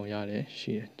တွေအကုန်ရတယ်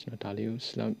ရှိတယ်ကျွန်တော်ဒါလေးကို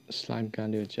slime gun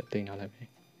လေးကိုချက်တင်ထားလိုက်မယ်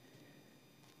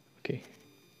โอเค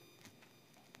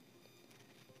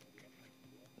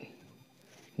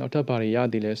နောက်ထပ်ဘာတွေရ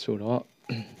သေးလဲဆိုတော့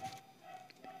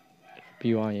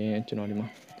ပြီးသွားရင်ကျွန်တော်ဒီမှာ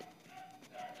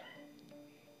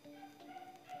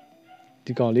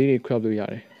ဒီကောင်လေးတွေ crop လို့ရ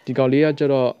တယ်ဒီကောင်လေးကကျ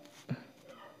တော့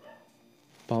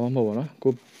ဘာမှမဟုတ်ပါနော်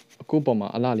ကိုပေါ်မှာ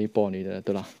အလှလေးပေါ်နေတယ်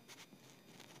တူလား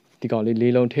ဒီကောင်လေး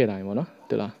လေးလုံးထည့်တိုင်းပေါ့နော်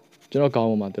တူလားကျွန်တော်ကောင်း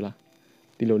ပေါ်မှာတူလား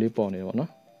ဒီလိုလေးပေါ်နေတယ်ပေါ့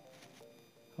နော်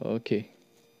โอเค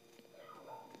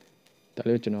ဒါ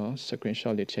လေးကျွန်တော်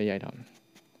screenshot လေးထည့်ရိုက်တာ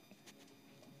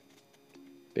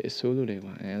ပဲဆိုးလို့လေ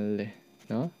ကွာအဲလေ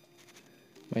နော်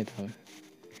မိုက်တာ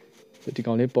ပဲဒီ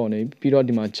ကောင်လေးပေါ်နေပြီးတော့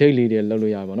ဒီမှာ jade လေးတွေလောက်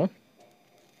လို့ရပါတော့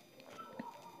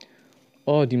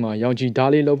အော်ဒီမှာရောင်ချီဓာ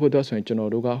တ်လေးလောက်ဖို့အတွက်ဆိုရင်ကျွန်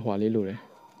တော်တို့ကဟွာလေးလိုတယ်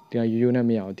ဒီကရိုးရိုးနဲ့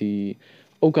မရအောင်ဒီ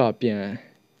အုတ်ကပြန်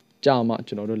ကြာမှ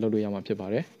ကျွန်တော်တို့လုပ်လို့ရမှာဖြစ်ပါ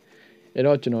တယ်အဲ့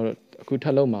တော့ကျွန်တော်အခုထ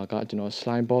ပ်လုပ်မှာကကျွန်တော်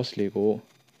slime boss လေးကို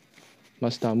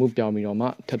master မှုပြောင်းပြီးတော့မှ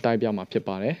ထပ်တိုက်ပြမှာဖြစ်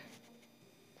ပါတယ်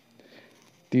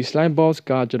ဒီ slime boss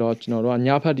ကကျွန်တော်တို့ကည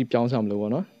ဖက်ဒီပြောင်းဆောင်မလို့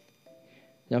ပေါ့နော်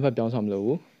ညဖက်ပြောင်းဆောင်မလို့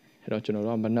ဘူးအဲ့တော့ကျွန်တော်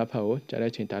တို့ကမနက်ဖက်ကိုကြား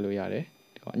တဲ့ချိန်တိုက်လို့ရတယ်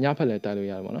ဒီကညဖက်လည်းတိုက်လို့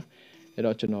ရတယ်ပေါ့နော်အဲ့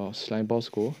တော့ကျွန်တော် slime boss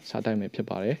ကိုစားတိုက်မယ်ဖြစ်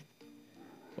ပါတယ်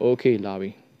โอเคလာပြီ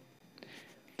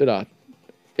တက်တာ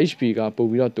HP ကပို့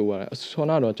ပြီးတော့တိုးရတယ်ဆော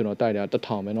နာတော့ကျွန်တော်တိုက်တာ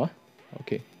1000ပဲเนาะโอเ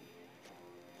ค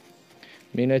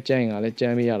မင်းနဲ့ကြမ်းရင်ကလည်းကြ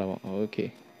မ်းပေးရတာပေါ့โอเค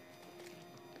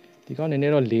ဒီကောင်နည်းန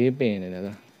ည်းတော့လေးပင်နေတယ်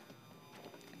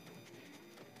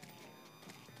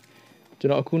ကျွ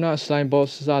န်တော်အခုန slime boss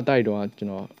စတိုက်တော့ကျွန်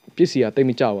တော်ပစ္စည်းကတိတ်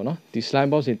မကြပါเนาะဒီ slime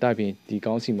boss တွေတိုက်ပြီးဒီ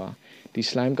ကောင်းစီမှာဒီ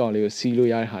slime ကောင်လေးကိုစီးလို့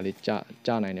ရတဲ့ဟာလေးကြ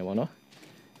နိုင်တယ်ပေါ့เนาะ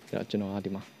အဲ့တော့ကျွန်တော်က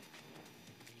ဒီမှာ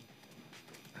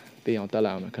တေးအောင်တက်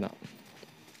လိုက်အောင်ခဏ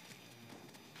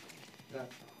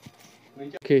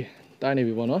โอเคတိုက်နေ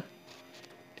ပြီပေါ့နော်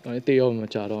ဒီကောင်လေးတေးအောင်မ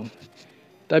ကြတော့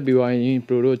တိုက်ပြီးသွားရင်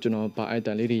pro တို့ကျွန်တော်ဗာ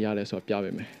item လေးတွေရလဲဆိုတော့ပြ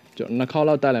ပေးမယ်ကျွန်တော်2ခေါက်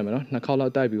လောက်တိုက်လိုက်မယ်နော်2ခေါက်လော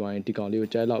က်တိုက်ပြီးသွားရင်ဒီကောင်လေးကို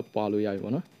ကြိုက်လောက်ပွားလို့ရပြီ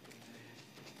ပေါ့နော်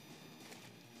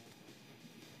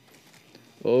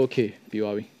โอเคပြီး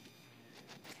သွားပြီ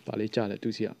ဗာလေးကြလဲ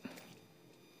တူးစီရ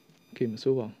โอเคမ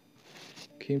စိုးပါဘူး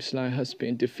King Slime has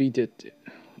been defeated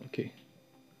okay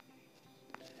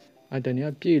အဲ့တည်း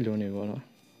ကပြေလွန်နေပေါ့နော်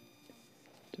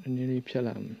ကျွန်တော်နည်းလေးဖြတ်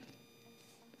လိုက်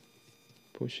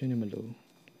potion နဲ့မလို့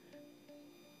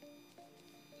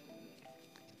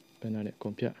ဘယ်နဲ့လဲကွ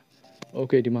န်ပြတ်โอ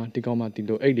เคဒီမှာဒီကောင်မှာဒီ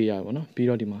လိုအိတ်လေးရတယ်ပေါ့နော်ပြီး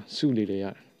တော့ဒီမှာစုလေးတွေရတ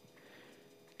ယ်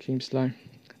King Slime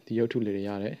ဒီရုပ်ထုလေးတွေ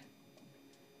ရတယ်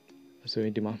ဆိုရ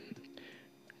င်ဒီမှာ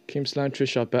King Slime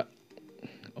treasure bag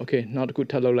โอเคနောက်တစ်ခု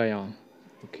ထပ်လုပ်လိုက်အောင်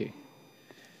โอเค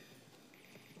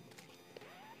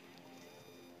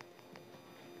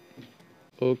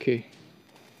โอเค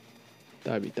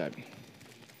တိုက်ပြီ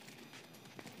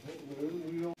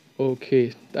โอเค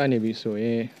တိုက်နေပြီဆိုရ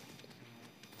င်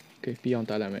โอเคပြီးအောင်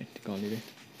တိုက်လိုက်မယ်ဒီကောင်လေးလေး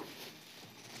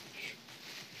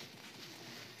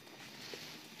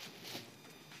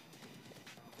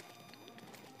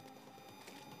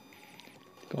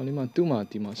ကောင်လေးမှာသူ့မှာ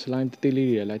ဒီမှာ slime တေးလေး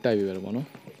တွေလိုက်တိုက်ပြီးပဲပေါ့နော်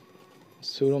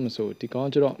ဆိုတော့မဆိုဒီကောင်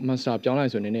ကျတော့ master ပြောင်းလို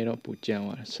က်ဆိုနည်းနည်းတော့ပူကြမ်း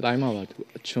သွားတယ် slime မှာပါသူ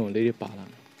အချွန်လေးတွေပါ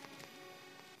လာ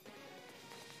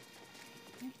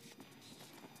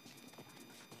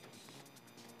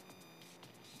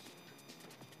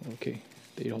โอเค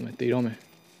တေးတော့မယ်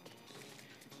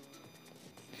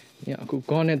ညအခု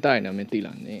ကောနဲ့တိုက်နေမှသိ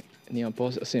လားနင်က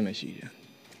boss အဆင့်မရှိတယ်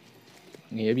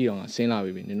ငရဲပြီးတော့ငါဆင်းလာ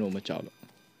ပြီနင်တို့မကြောက်လို့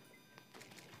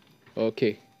โอเค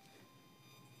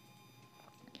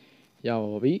ရ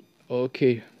ပါပြီโอเค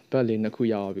ဘက်လေးနှစ်ခု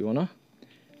ရပါပြီပေါ့နော်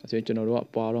အဲဆိုရင်ကျွန်တော်တို့က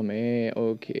ပွားတော့မယ်โอ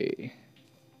เค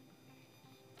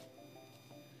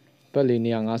ဘက်လေး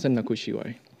152ခုရှိပါ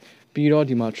ပြီပြီးတော့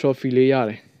ဒီမှာ trophy လေးရ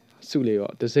တယ်စုလေးရော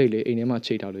တစ်စိတ်လေးအိမ်ထဲမှာ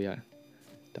ချိန်ထားလို့ရတယ်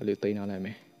ဒါလေးသိမ်းထားလိုက်မ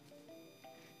ယ်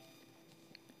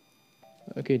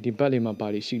โอเคဒီဘက်လေးမှာဘာ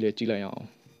တွေရှိလဲကြည့်လိုက်အောင်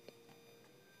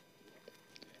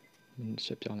ဆ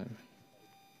က်ပြောင်းလိုက်မယ်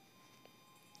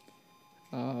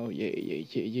အော်ရေးအိ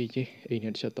မ်ထဲ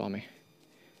တစ်ချက်သွားမယ်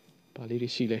ဘာလေးတွေ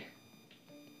ရှိလဲ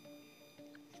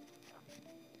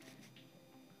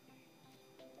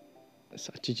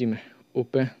စာကြည့်မယ်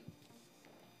open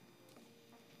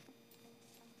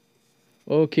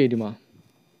okay ဒီမှာ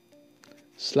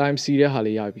slime စီးတဲ့ဟာ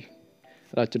လေးရပြီ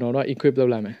အဲ့ဒါကျွန်တော်တို့ equip လု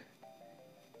ပ်လိုက်မယ်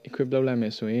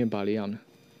ဆိုရင်ဘာလေးရမလဲ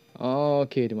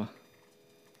okay ဒီမှာ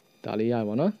ဒါလေးရ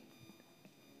ပါတော့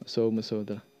မစိုး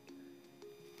တာ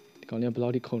ဒီကောင်လေးဘယ်လော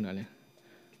က်ထိခုန်နိုင်လဲ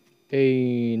အေး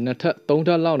2ထပ်3ထ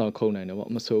ပ်လောက်တော့ခုန်နိုင်တယ်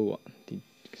ပေါ့မစိုးပေါ့ဒီ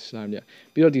slime လေး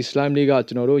ပြီးတော့ဒီ slime လေးက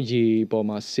ကျွန်တော်တို့ရေပေါ်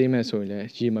မှာဆေးမဲ့ဆိုရင်လည်း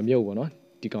ရေမမြုပ်ဘူးเนาะ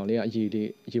ဒီကောင်လေးက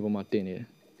ရေပေါ်မှာတင်နေတယ်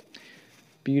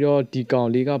ပြီးတော့ဒီကောင်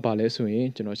လေးကဘာလဲဆိုရင်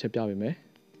ကျွန်တော်ချက်ပြပေးမယ်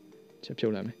ချက်ဖြု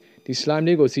တ်လိုက်မယ်ဒီ slime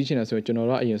လေးကိုစီးချင်တယ်ဆိုရင်ကျွန်တော်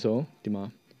တို့အရင်ဆုံးဒီမှာ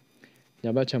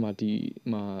ညာဘက်ချက်မှာဒီ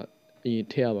မှာအရင်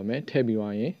ထည့်ရပါမယ်ထည့်ပြီး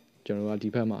တော့ရင်ကျွန်တော်တို့ကဒီ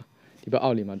ဘက်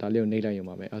အောက်လေးမှာဒါလေးကိုနှိပ်လိုက်ရုံ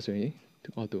ပါပဲအဲဆိုရင်သူ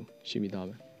အောက်သူရှိပြီးသား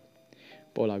ပဲ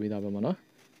ပေါ်လာပြီးသားပဲမနော်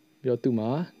ပြီးတော့သူ့မှာ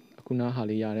အခုနားဟာ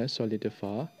လေးရတယ်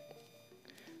solidify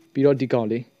ပြီးတော့ဒီကောင်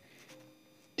လေး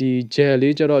ဒီ gel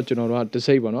လေးကျတော့ကျွန်တော်တို့ကတစ်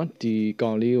စိတ်ပေါ့နော်ဒီကော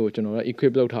င်လေးကိုကျွန်တော်တို့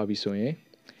equip လုပ်ထားပြီဆိုရင်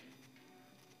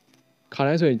ခါ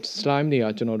တိုင်းဆိုရင် slime တွေက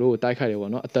ကျွန်တော်တို့ကိုတိုက်ခိုက်တယ်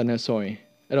ပေါ့နော်အတန်နဲ့ဆော့ရင်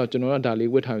အဲ့တော့ကျွန်တော်တို့ဒါလေး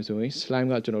ဝတ်ထားပြီဆိုရင် slime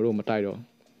ကကျွန်တော်တို့မတိုက်တော့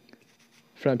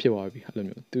friend ဖြစ်သွားပြီအဲ့လို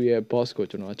မျိုးသူရဲ့ boss ကို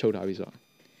ကျွန်တော်ချုပ်ထားပြီဆိုတော့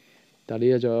ဒါ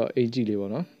လေးကကျတော့ AG လေး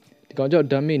ပေါ့နော်ဒီကောင်ကျတော့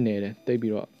damage နေတယ်တိတ်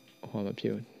ပြီးတော့ဟောမဖြ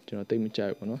စ်ဘူးကျွန်တော်တိတ်မကြို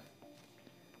က်ဘူးပေါ့နော်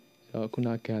အဲ့တော့ခုန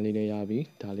ကန်လေးလည်းရပြီ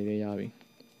ဒါလေးလည်းရပြီ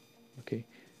okay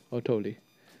အော်ထုတ်လေး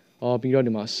အော်ပြီးတော့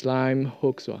ဒီမှာ slime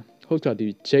hook ဆိုတာ hook ဆိုတာဒီ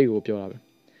jade ကိုပြောတာပဲ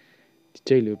ဒီ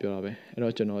jade လေးကိုပြောတာပဲအဲ့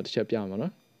တော့ကျွန်တော်တစ်ချက်ပြမှာ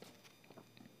နော်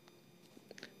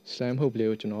slime hook လေး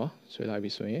ကိုကျွန်တော်ဆွဲလိုက်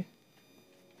ပြီဆိုရင်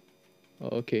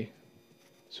okay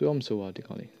ဆွဲအောင်ဆိုပါဒီ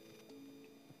ကောင်လေး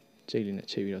jade လေးနဲ့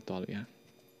ချိန်ပြီးတော့တွားလို့ရ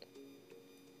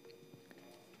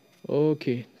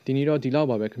okay ဒီနေ့တော့ဒီလောက်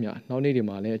ပါပဲခင်ဗျနောက်နေ့တွေ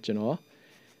မှာလည်းကျွန်တော်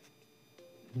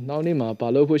နောက်နေ့မှာဘာ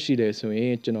လုပ်ဖို့ရှိလဲဆိုရ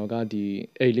င်ကျွန်တော်ကဒီ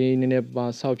အိတ်လေးနည်းနည်းပါ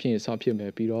ဆောက်ဖြစ်မ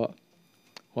ယ်ပြီးတော့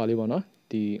ဟိုလေးပေါ့နော်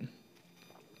ဒီ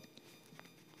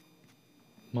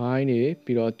မိုင်းနေ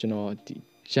ပြီးတော့ကျွန်တော်ဒီ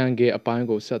jungle အပိုင်း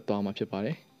ကိုဆက်သွားမှာဖြစ်ပါတ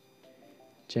ယ်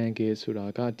jungle ဆိုတာ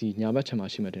ကဒီညာဘက်ခြမ်းမှာ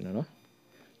ရှိမှတင်တယ်နော်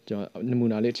ကျွန်တော်နမူ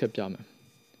နာလေးချက်ပြမယ်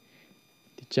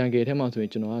ဒီ jungle ထဲမှာဆိုရ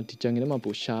င်ကျွန်တော်ကဒီ jungle ထဲမှာ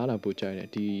ပိုရှားတာပိုကြိုက်တယ်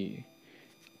ဒီ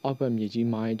အောက်ဘက်မြေကြီး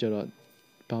မိုင်းကျတော့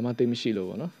ဘာမှသိမရှိလို့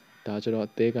ပေါ့နော်ဒါကျတော့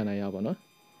တဲကန်နိုင်ရပါနော်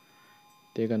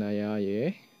တဲကန်နိုင်ရရဲ့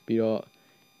ပြီးတော့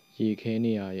ရေခဲ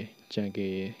နေရရဲ့ကြံကေ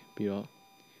ရဲ့ပြီးတော့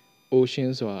ocean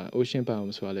ဆိုတာ ocean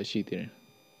biome ဆိုတာလည်းရှိသေးတယ်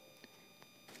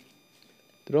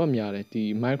တို့များတယ်ဒီ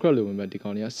Minecraft လိုပဲဒီကော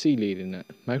င်တွေက sea လေးတွေနဲ့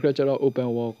Minecraft ကျတော့ open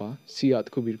world ကွာ sea ကတ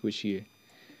စ်ခုပြီးတစ်ခုရှိတယ်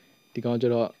ဒီကောင်ကျ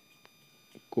တော့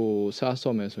ကိုစား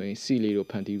ဆော့မယ်ဆိုရင် sea လေးကို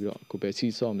ဖန်တီးပြီးတော့ကိုပဲ sea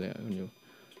ဆော့မလဲအဲ့လို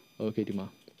okay ဒီမှာ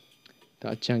ဒါ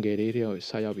jungle လေးတွေ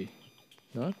ဆက်ရောက်ပြီ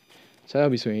နော်ဆက်ရော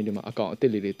က်ပြီဆိုရင်ဒီမှာအကောင့်အသ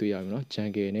စ်လေးတွေတွေ့ရပြီနော်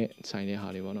jungle နဲ့ဆိုင်တဲ့ဟာ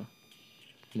တွေပေါ့နော်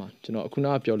ဒီမှာကျွန်တော်အခုန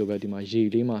ကပြောလို့ပဲဒီမှာရေ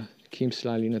လေးမှာ king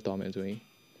slime လေးနဲ့တောင်းမယ်ဆိုရင်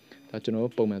ဒါကျွန်တော်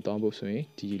ပုံမှန်တောင်းဖို့ဆိုရင်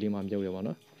ဒီရေလေးမှာမြုပ်ရပါ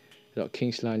တော့အဲ့တော့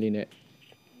king slime လေးနဲ့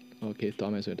okay တော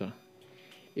င်းမယ်ဆိုတော့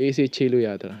AC ချေလို့ရ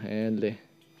တယ်ဟဲ့လေ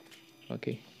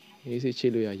okay AC ချေ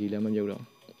လို့ရရေလည်းမမြုပ်တော့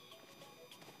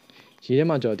ရေထဲ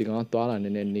မှာကြော်ဒီကောင်သွားလာနေ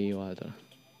နေသွားတာ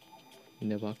နည်း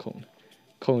နည်းပါ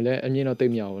ခုံလဲအမြင့်တော့တိ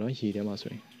တ်မရဘူးเนาะရေထဲမှာ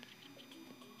ဆိုရင်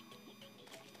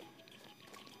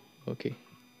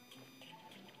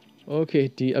okay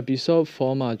ဒီ episode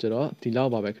 4မှာကျတော့ဒီလော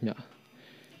က်ပါပဲခင်ဗျ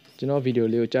ကျွန်တော်ဗီဒီယို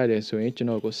လေးကိုကြိုက်တယ်ဆိုရင်ကျွန်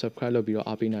တော်ကို subscribe လုပ်ပြီးတော့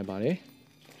အားပေးနိုင်ပါတယ်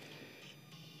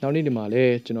နောက်နေ့ဒီမှာလ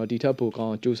ည်းကျွန်တော်ဒီထက်ပိုကော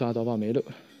င်းကြိုးစားသွားပါမယ်လို့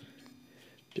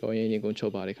ပြောရင်းရင်ကုန်ချု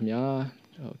ပ်ပါတယ်ခင်ဗျာ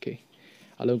okay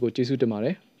အားလုံးကိုကျေးဇူးတင်ပါတ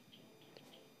ယ်